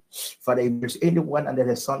Philippine. Father, if there's anyone under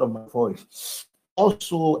the sound of my voice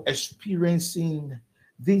also experiencing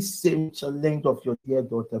this same challenge of your dear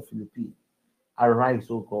daughter Philippine. Arise,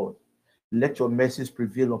 O God. Let your mercies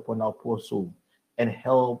prevail upon our poor soul and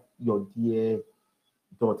help your dear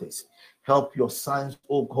daughters. Help your sons,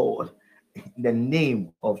 O God, in the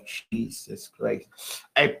name of Jesus Christ.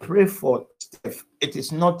 I pray for Steph. It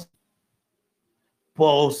is not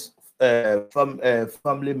Paul's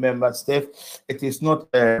family member, Steph. It is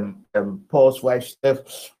not Paul's wife, Steph.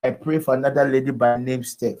 I pray for another lady by name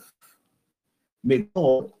Steph. May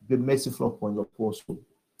God be merciful upon your poor soul.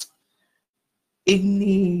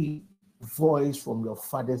 Any voice from your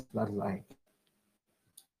father's bloodline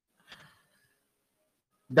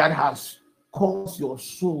that has caused your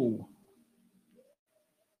soul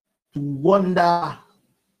to wander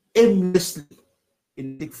aimlessly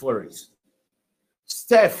in the forest.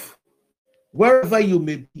 Steph, wherever you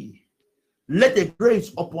may be, let the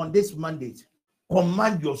grace upon this mandate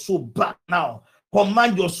command your soul back now.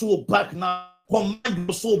 Command your soul back now. Command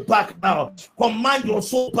your soul back now. Command your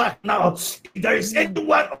soul back now. If there is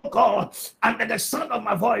anyone, oh God, under the sound of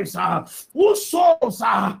my voice, whose souls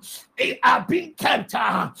are being kept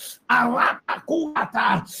just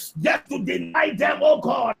to deny them, oh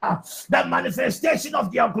God, the manifestation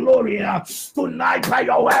of your glory tonight by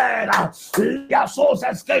your word. Let their souls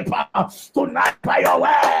escape tonight by your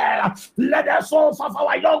word. Let the souls of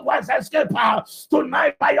our young ones escape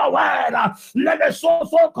tonight by your word. Let the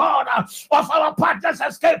souls, oh God, of our partners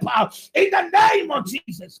escape in the name of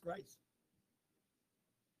Jesus Christ.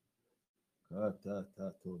 In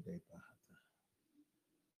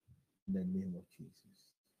the name of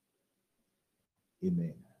Jesus.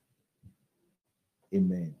 Amen.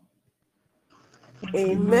 Amen.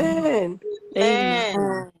 Amen.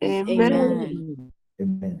 Amen. Amen.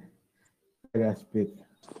 Amen. Let us speak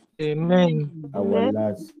Amen. our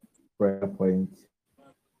last prayer point.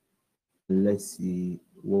 Let's see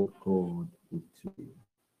what God would do.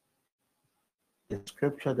 The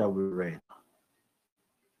scripture that we read,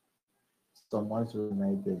 Psalm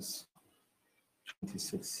 109, verse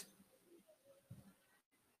 26.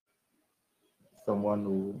 Psalm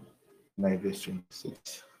 109, verse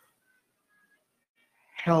 26.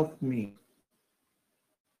 Help me,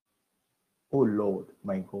 O Lord,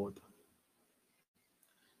 my God.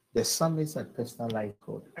 The psalmist had personalized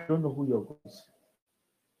God. I don't know who your God is.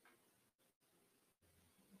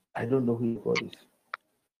 I don't know who your God is.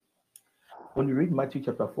 When you read Matthew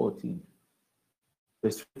chapter 14,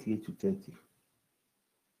 verse 28 to 30,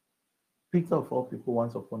 Peter, of all people,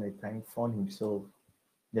 once upon a time, found himself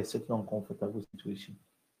in a certain uncomfortable situation.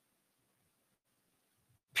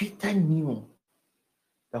 Peter knew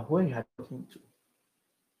that where he had gotten to,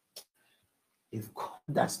 if God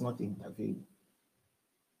does not intervene,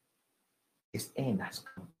 his end has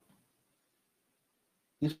come.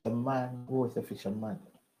 This was a man who was a fisherman,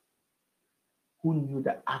 who knew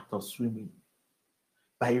the act of swimming,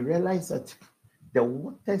 but he realized that the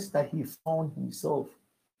waters that he found himself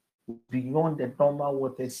beyond the normal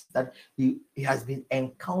waters that he has been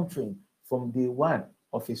encountering from day one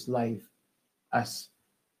of his life as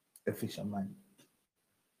a fisherman.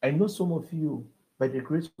 I know some of you, by the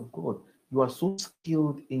grace of God, you are so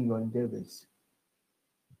skilled in your endeavors.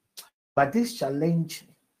 But this challenge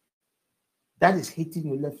that is hitting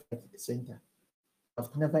you left, right, and center,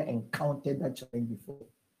 I've never encountered that challenge before.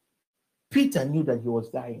 Peter knew that he was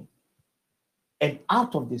dying. And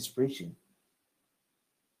out of desperation,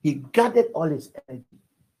 he gathered all his energy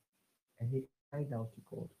and he cried out to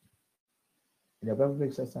God. And the Bible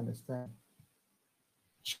makes us understand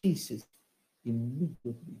Jesus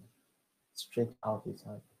immediately stretched out his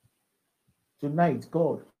hand. Tonight,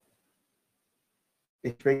 God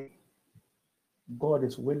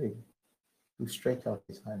is willing to stretch out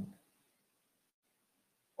his hand.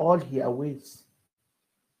 All he awaits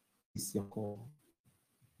is your call.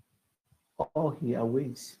 All he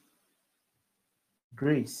awaits,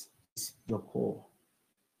 grace is your call.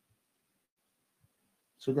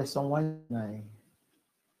 So there's Psalm 109,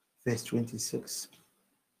 verse 26.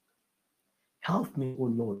 Help me, O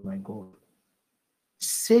Lord, my God.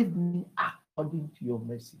 Save me according to your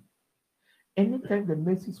mercy. Anytime the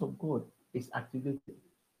mercies of God is activated,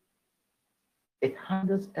 it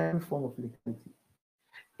handles every form of legality.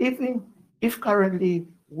 Even if currently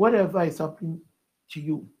whatever is happening to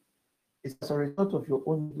you is as a result of your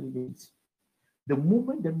own diligence, the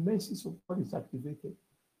moment the mercies of God is activated,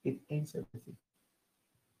 it ends everything.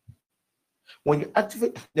 When you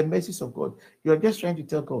activate the mercies of God, you're just trying to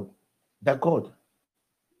tell God that God,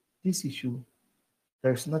 this issue,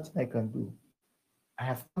 there's nothing I can do. I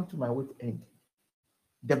have come to my wit's end.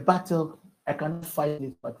 The battle, I cannot fight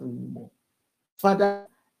this battle anymore. Father,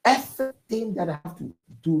 everything that I have to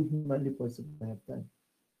do humanly possible, I have done.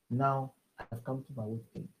 Now I have come to my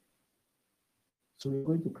weekend. So we're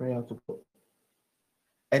going to cry out to God.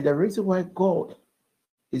 And the reason why God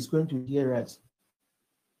is going to hear us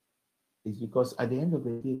is because at the end of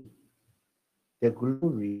the day, the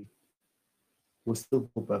glory will still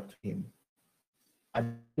go back to him. At the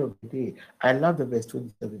end of the day, I love the verse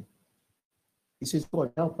 27. It says,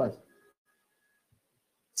 God, help us.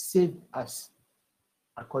 Save us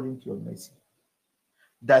according to your mercy,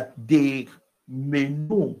 that they may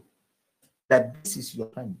know that this is your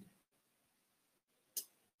hand.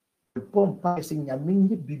 They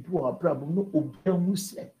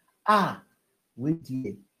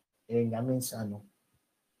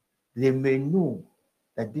may know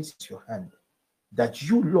that this is your hand, that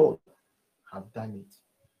you, Lord, have done it.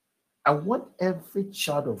 I want every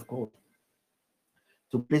child of God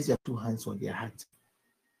to place their two hands on their heart.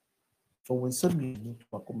 For when somebody needs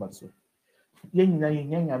to come back, so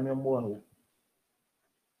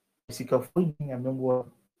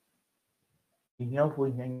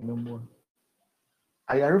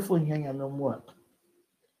ayarefo hia nyamemo a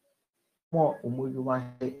mo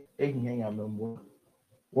omodwuma ehia nyamemo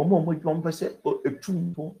wo mo omodwuma pese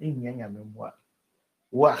etumpo ehia nyamemo a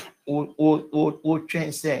wa o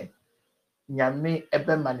twen se nyame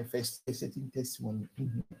ebe manifest a certain testimony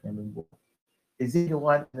nyamemo. Is it the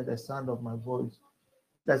one at the sound of my voice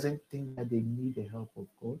doesn't think that they need the help of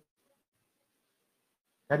God?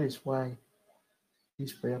 That is why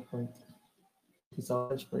this prayer point is our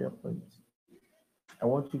first prayer point. I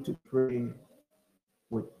want you to pray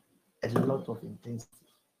with a lot of intensity.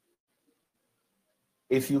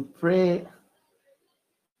 If you pray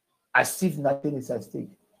as if nothing is at stake,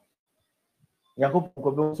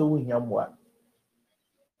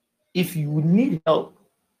 if you need help,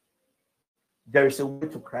 there is a way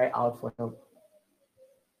to cry out for help.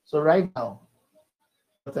 So right now,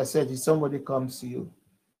 what I said is somebody comes to you,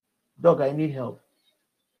 Dog, I need help.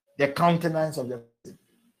 The countenance of the person.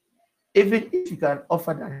 Even if you can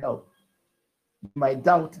offer that help, you might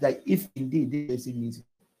doubt that if indeed this person needs it.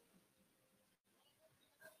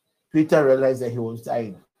 Peter realized that he was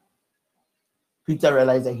dying. Peter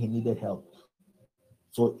realized that he needed help.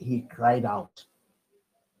 So he cried out.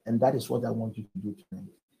 And that is what I want you to do tonight.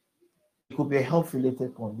 It could be a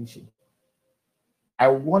health-related condition. I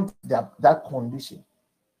want that condition,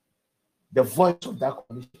 the voice of that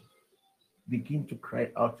condition, begin to cry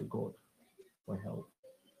out to God for help.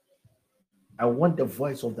 I want the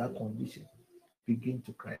voice of that condition begin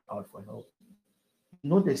to cry out for help. You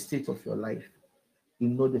know the state of your life. You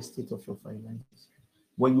know the state of your finances.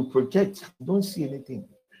 When you project, you don't see anything.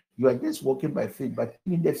 You are just walking by faith, but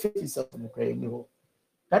in the faith itself, you cry anymore.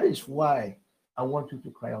 That is why I want you to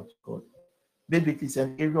cry out to God. Maybe it is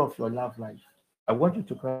an area of your love life. I want you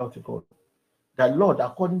to cry out to God that, Lord,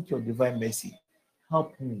 according to your divine mercy,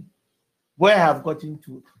 help me. Where I have gotten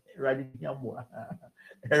to,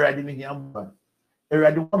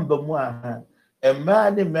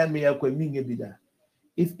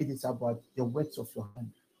 if it is about the words of your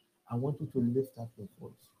hand, I want you to lift up your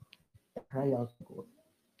voice and cry out to God.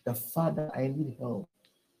 The Father, I need help.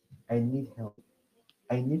 I need help.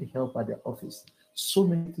 I need help at the office. So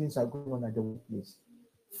many things are going on at the workplace.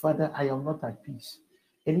 Father, I am not at peace.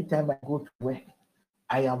 Anytime I go to work,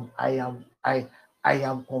 I am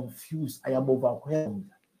confused. I am overwhelmed.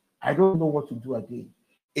 I don't know what to do again.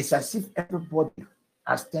 It's as if everybody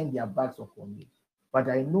has turned their backs upon me. But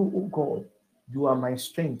I know, oh God, you are my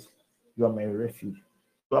strength. You are my refuge.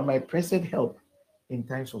 You are my present help in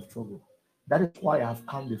times of trouble. That is why I have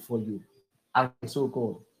come before you. And so,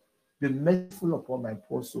 God, be merciful upon my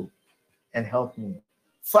poor soul and help me.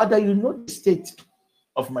 Father, you know the state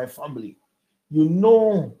of my family. You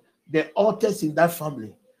know the altars in that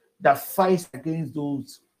family that fights against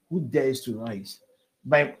those who dares to rise.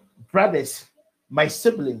 My brothers, my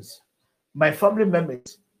siblings, my family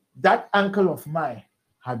members, that uncle of mine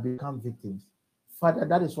have become victims. Father,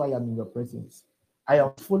 that is why I'm in your presence. I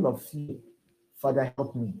am full of fear. Father,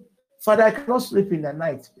 help me. Father, I cannot sleep in the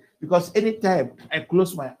night because anytime I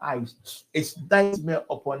close my eyes, it's nightmare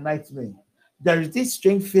upon nightmare. There is this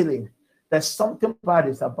strange feeling that something bad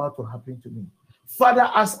is about to happen to me. Father,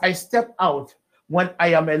 as I step out when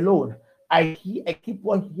I am alone, I keep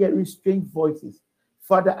on hearing strange voices.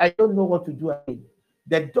 Father, I don't know what to do again.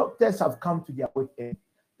 The doctors have come to their end.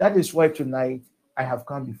 That is why tonight I have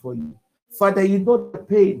come before you. Father, you know the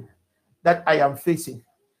pain that I am facing.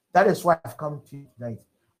 That is why I've come to you tonight.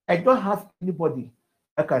 I don't have anybody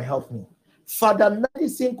that can help me. Father,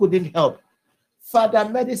 medicine couldn't help. Father,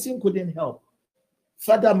 medicine couldn't help.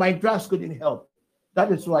 Father, my drugs couldn't help.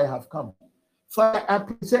 That is why I have come. Father, I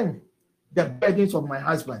present the burdens of my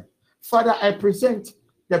husband. Father, I present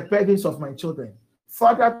the burdens of my children.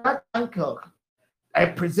 Father, that uncle, I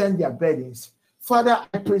present their burdens. Father,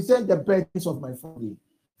 I present the burdens of my family.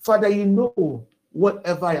 Father, you know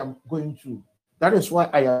whatever I am going through. That is why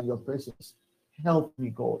I am in your presence. Help me,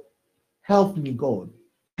 God. Help me, God.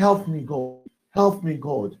 Help me, God. Help me,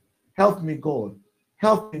 God. Help me, God.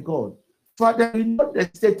 Help me, God. Father, you know the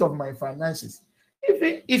state of my finances.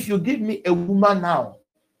 Even if you give me a woman now,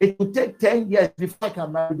 it will take 10 years before I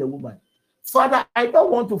can marry the woman. Father, I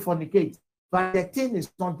don't want to fornicate, but the thing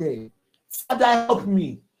is not there. Father, help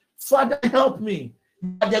me. Father, help me.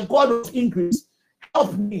 By the God of increase,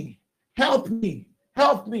 help me. Help me.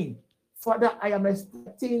 Help me. Father, I am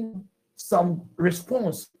expecting some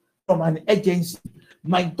response from an agency.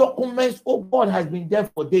 My documents, oh God, has been there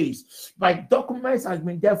for days. My documents has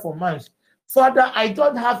been there for months. Father, I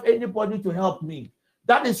don't have anybody to help me.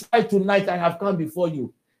 That is why tonight I have come before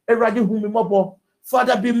you.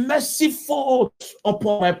 Father, be merciful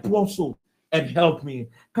upon my poor soul and help me.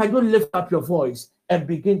 Can you lift up your voice and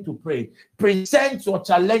begin to pray? Present your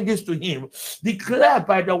challenges to him. Declare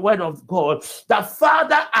by the word of God that,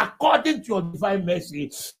 Father, according to your divine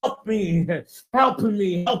mercy, help me, help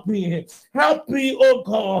me, help me, help me, oh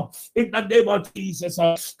God, in the name of Jesus.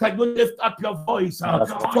 Can you lift up your voice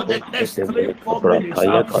for the next 3-4 minutes?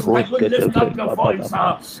 Can you lift up your voice?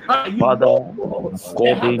 Father,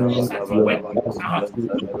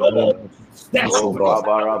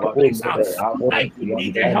 according to you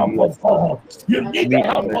need the help of God. You need the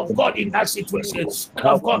help of God in that situation.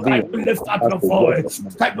 Of God, can you lift up your voice?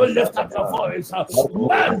 Can you lift up your voice?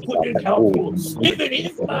 Man couldn't help you. Even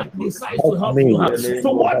if man decides to help you, to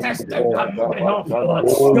what extent can you help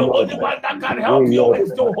you? The only one that can help you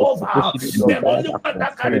is Jehovah. The only one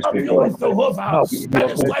that can help you is Jehovah.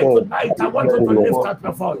 That is why tonight I want you to lift up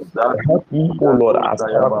your voice. Help me, oh Lord, as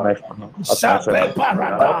far as my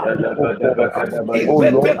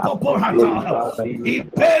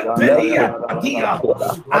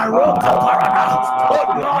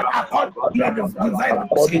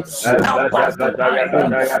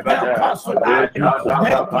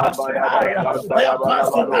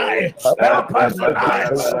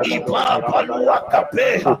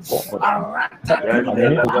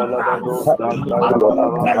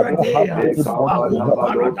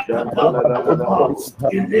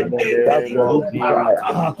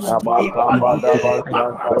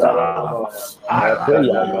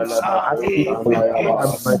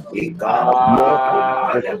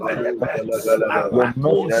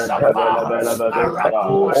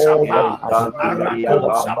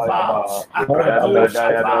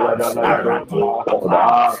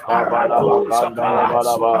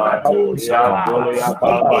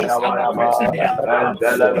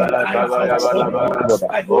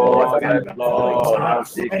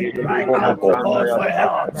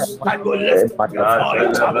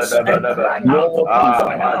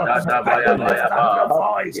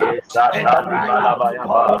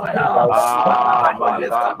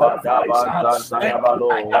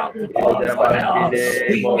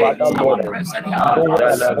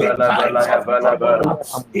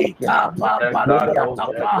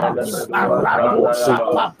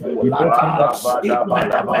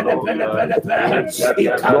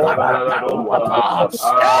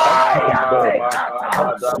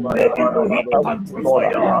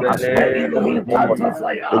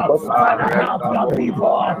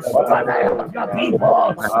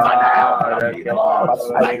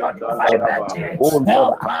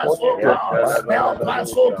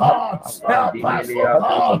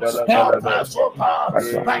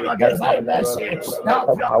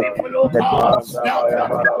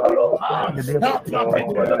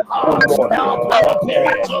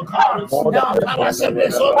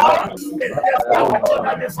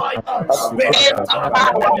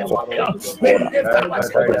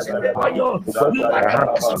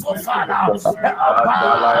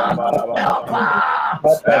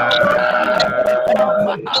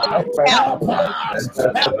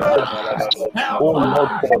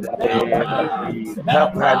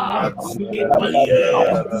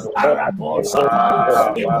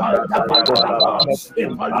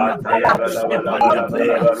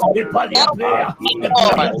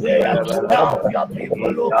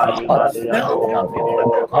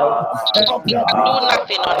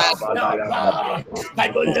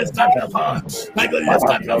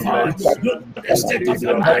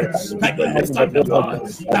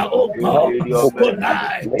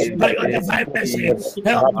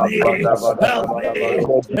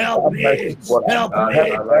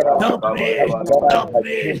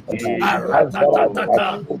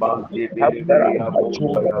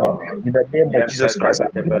in the name of Jesus Christ,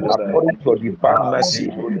 according to your divine mercy,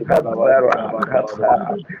 help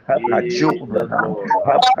her children, help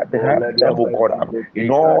them, oh God,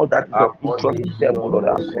 in all that you're interested in them, oh Lord,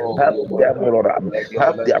 help them, oh Lord,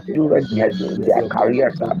 help their children in their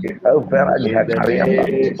careers, help Vera in her career,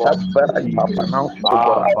 help Vera in her finances, oh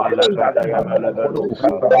God, according to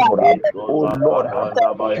her, oh Lord,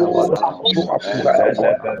 show up to her, oh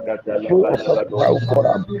God, show yourself to her, oh God,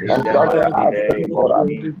 and grant her access, oh God,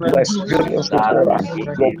 to experience, oh God,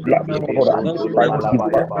 your blessing, oh God, by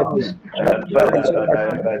divine mercy. Help Vera in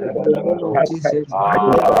the mighty name of Jesus.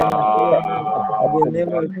 Help her in the mighty name of Jesus. Help her in the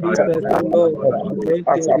mighty name of Jesus. Help her,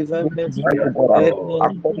 oh God, as I pray tonight, oh God,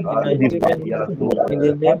 according to your divine mercy, oh God, help Vera in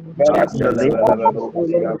the name of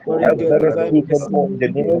Jesus. Help Vera children, oh, in the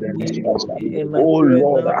name of Jesus. Oh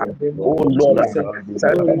Lord, oh Lord,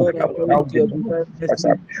 set them help now in the name of Jesus.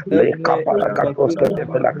 Le kapala katroska de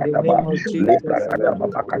bela kataba, le brakada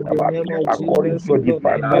baba kataba. According to your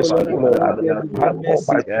divine mercy, oh Lord, help all my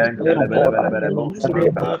sisters, oh God, and the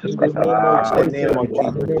brothers, In the according to name your of divine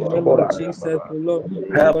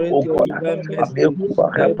Jesus. mercy, oh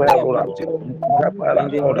God, help, oh God, help her, Lord, help her,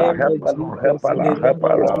 Lord, help her, Lord, help her, Lord, help her, Lord, help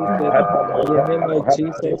her, Lord, help her, Lord, help her,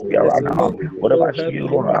 just be around her, whatever she is,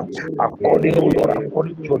 Lord, according, oh Lord,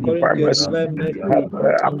 according to your divine mercy, help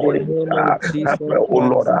her, according, help her, oh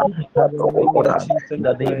Lord, help her, oh God, in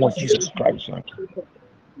the name of Jesus Christ. Lord.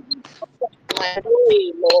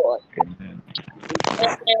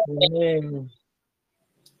 Amen.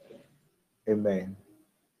 Amen.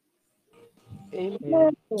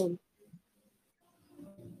 Amen.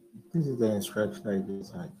 This is the instruction I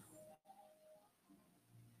just had.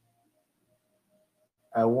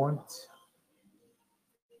 I want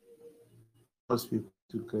those people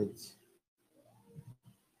to get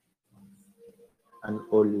an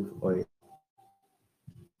olive oil.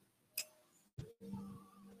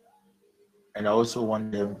 And I also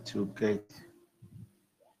want them to get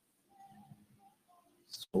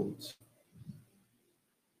salt.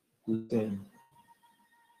 Listen,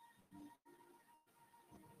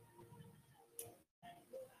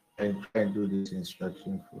 and try and do this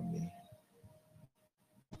instruction for me.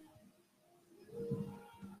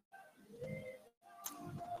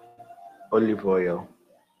 Olive oil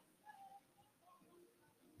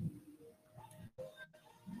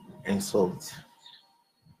and salt.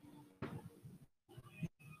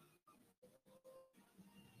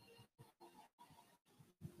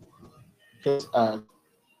 Just add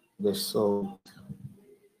the salt.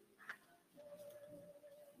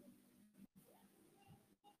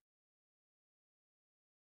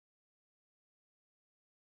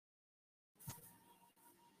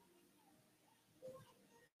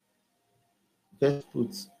 Just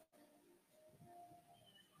put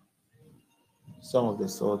some of the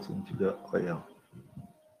salt into the oil.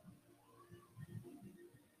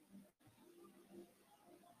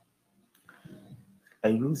 I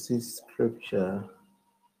use this scripture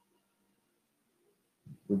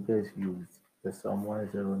we just used, the Psalm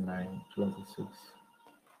 109:26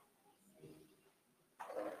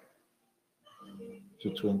 to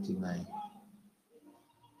 29.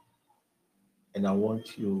 And I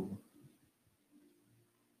want you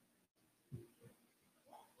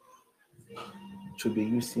to be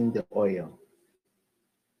using the oil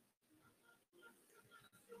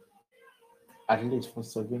at least for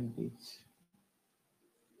 7 days.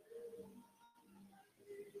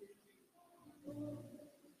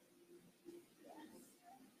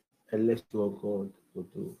 And let's do what God will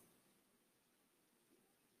do.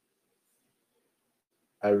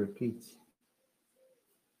 I repeat,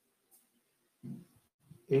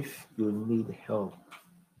 if you need help,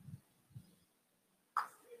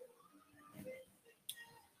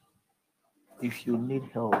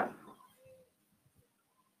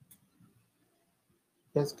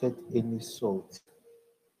 just get any salt.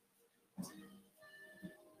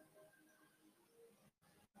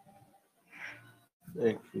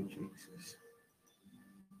 Thank you, Jesus.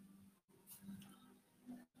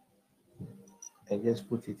 And just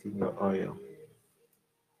put it in your oil.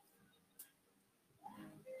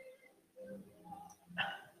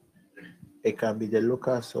 It can be the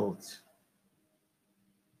local salt.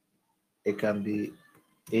 It can be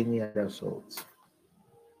any other salt.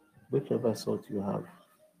 Whichever salt you have,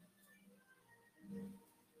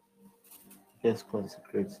 just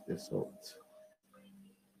consecrate the salt.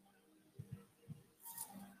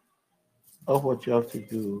 All what you have to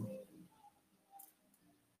do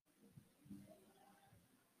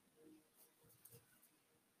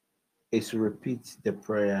is repeat the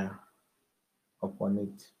prayer upon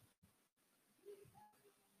it.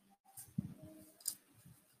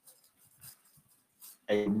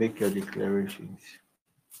 And you make your declarations.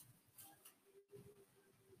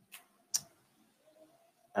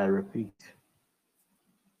 I repeat,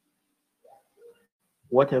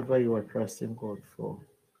 whatever you are trusting God for,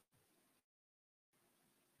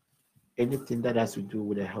 anything that has to do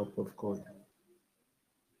with the help of God.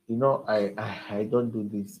 You know, I don't do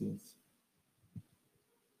these things.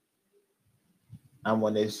 I'm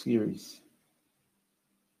on a series,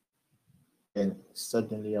 and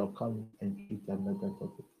suddenly I'll come and treat another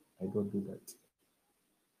topic. I don't do that.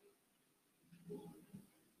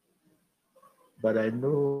 But I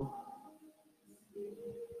know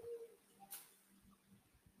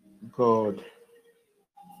God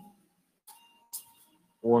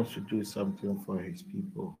wants to do something for his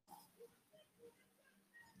people.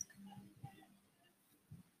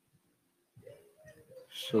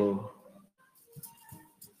 So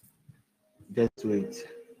just wait.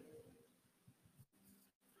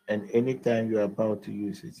 And anytime you're about to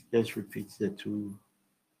use it, just repeat the two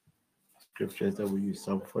scriptures that we use,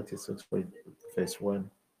 Psalm 46, verse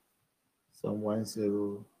 1, Psalm 10,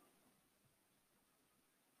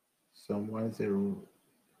 Psalm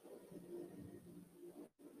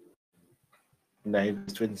 109,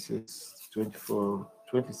 verse 26, 24,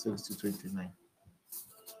 26 to 29.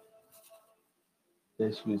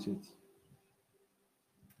 Let's use it.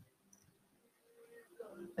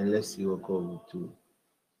 And let's see what God will do.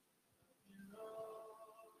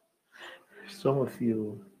 Some of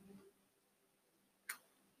you,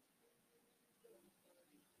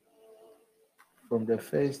 from the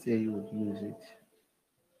first day you would use it,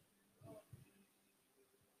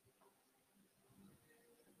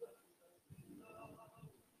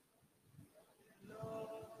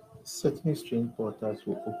 certain strange portals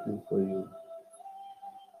will open for you.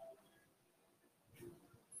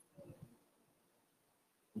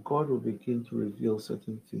 God will begin to reveal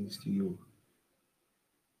certain things to you.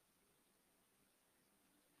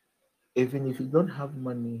 Even if you don't have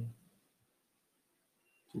money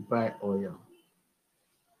to buy oil,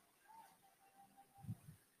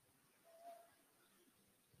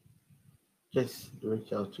 just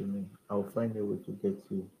reach out to me. I'll find a way to get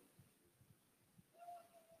you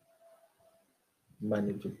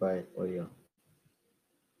money to buy oil.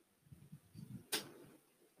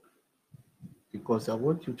 Because I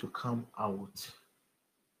want you to come out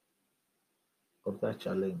of that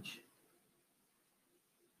challenge.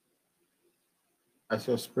 As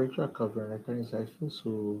your spiritual covering, at times I feel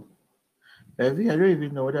so heavy. I don't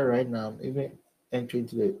even know whether right now I'm even entering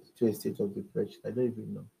to a state of depression. I don't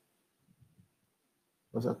even know.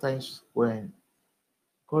 Because at times when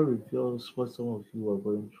God reveals what some of you are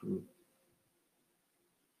going through,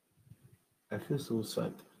 I feel so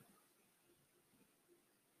sad.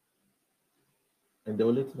 And the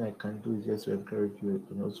only thing I can do is just to encourage you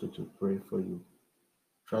and also to pray for you,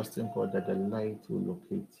 trusting God that the light will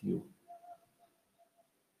locate you.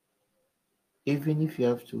 Even if you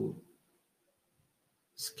have to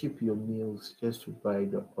skip your meals just to buy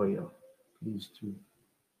the oil, please do.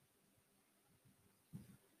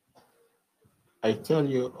 I tell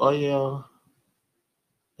you, oil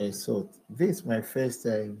and salt. This is my first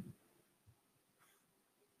time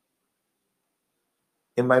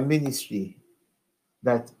in my ministry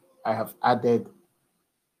that I have added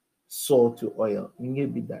salt to oil.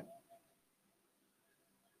 Maybe that.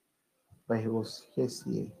 But he was just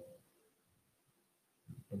here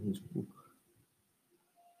in his book.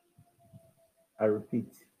 I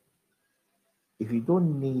repeat, if you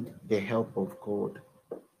don't need the help of God,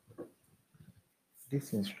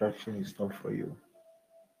 this instruction is not for you.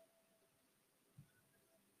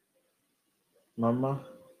 Mama,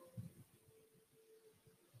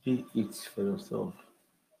 do it for yourself.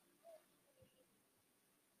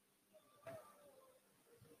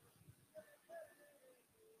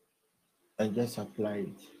 And just apply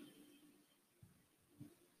it.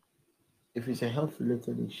 If it's a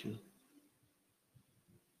health-related issue,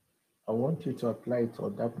 I want you to apply it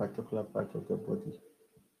on that particular part of the body.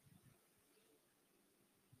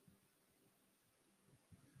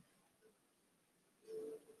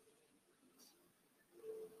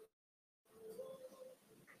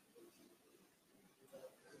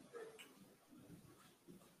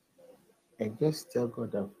 And just tell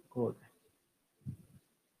God that, God,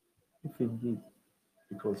 if indeed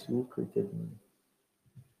it was you who created me,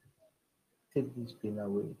 take this pain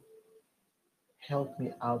away. Help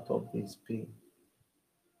me out of this pain.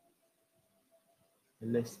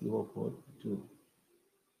 And let's see what God will do.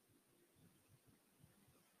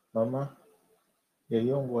 Mama, the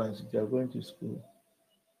young ones, they are going to school.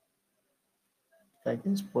 If I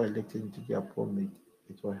can spoil it into their pomade,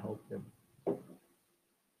 it will help them.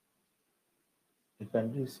 You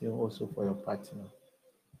can do the same also for your partner.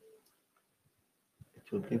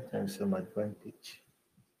 It will give them some advantage.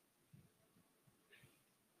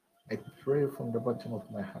 pray from the bottom of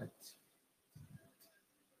my heart.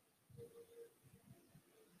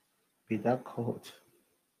 Be that God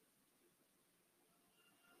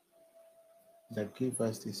that gave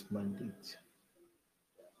us this mandate.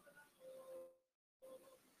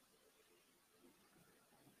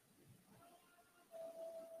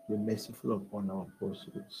 Be merciful upon our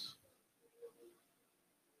apostles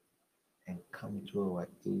and come to our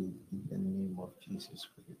aid in the name of Jesus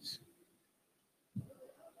Christ.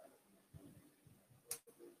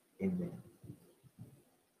 Amen.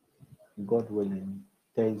 God willing,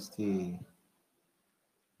 Thursday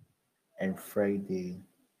and Friday,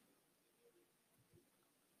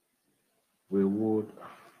 we would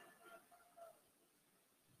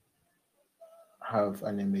have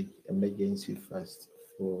an emergency fast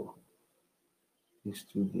for these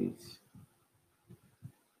 2 days.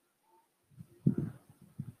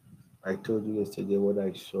 I told you yesterday what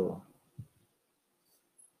I saw,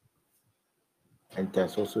 and it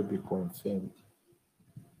has also been confirmed.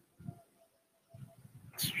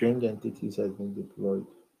 Strange entities have been deployed.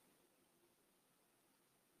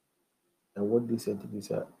 And what these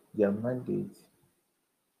entities are, their mandate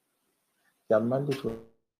will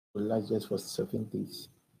last just for 7 days.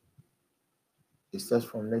 It starts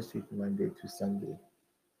from next week, Monday to Sunday.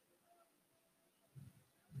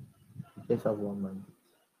 We just have one mandate.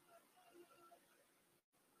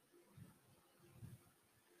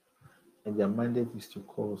 And their mandate is to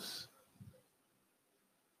cause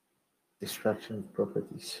destruction of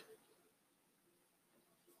properties.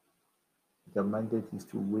 Their mandate is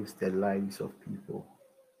to waste the lives of people.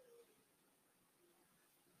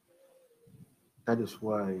 That is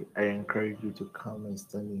why I encourage you to come and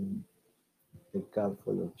stand in the gap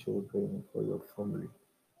for your children, for your family.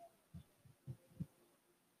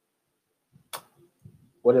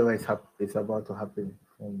 Whatever is about to happen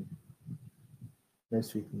from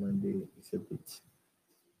next week, Monday, is a bit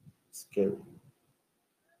scary.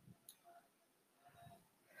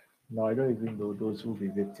 Now, I don't even know those who will be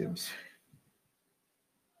victims.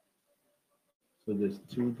 So there's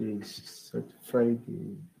 2 days,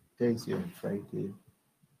 Friday, Thursday and Friday.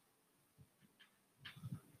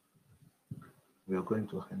 We are going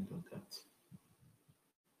to handle that.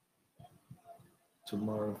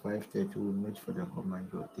 Tomorrow, 5:30, we'll meet for the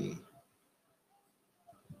commando day.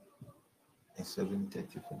 And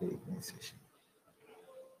 7:30 for the evening session.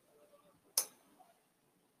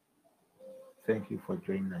 Thank you for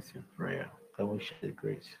joining us in prayer. Can we share the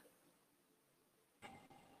grace?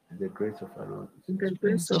 The grace of our Lord. The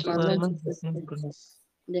grace of our Lord Jesus Christ,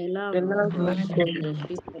 The love the of love God, of and the God,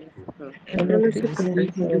 sweet fellowship and the fellowship of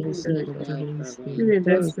the of Holy the Holy Spirit Spirit, be with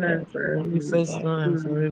us now and forevermore. forevermore. Amen.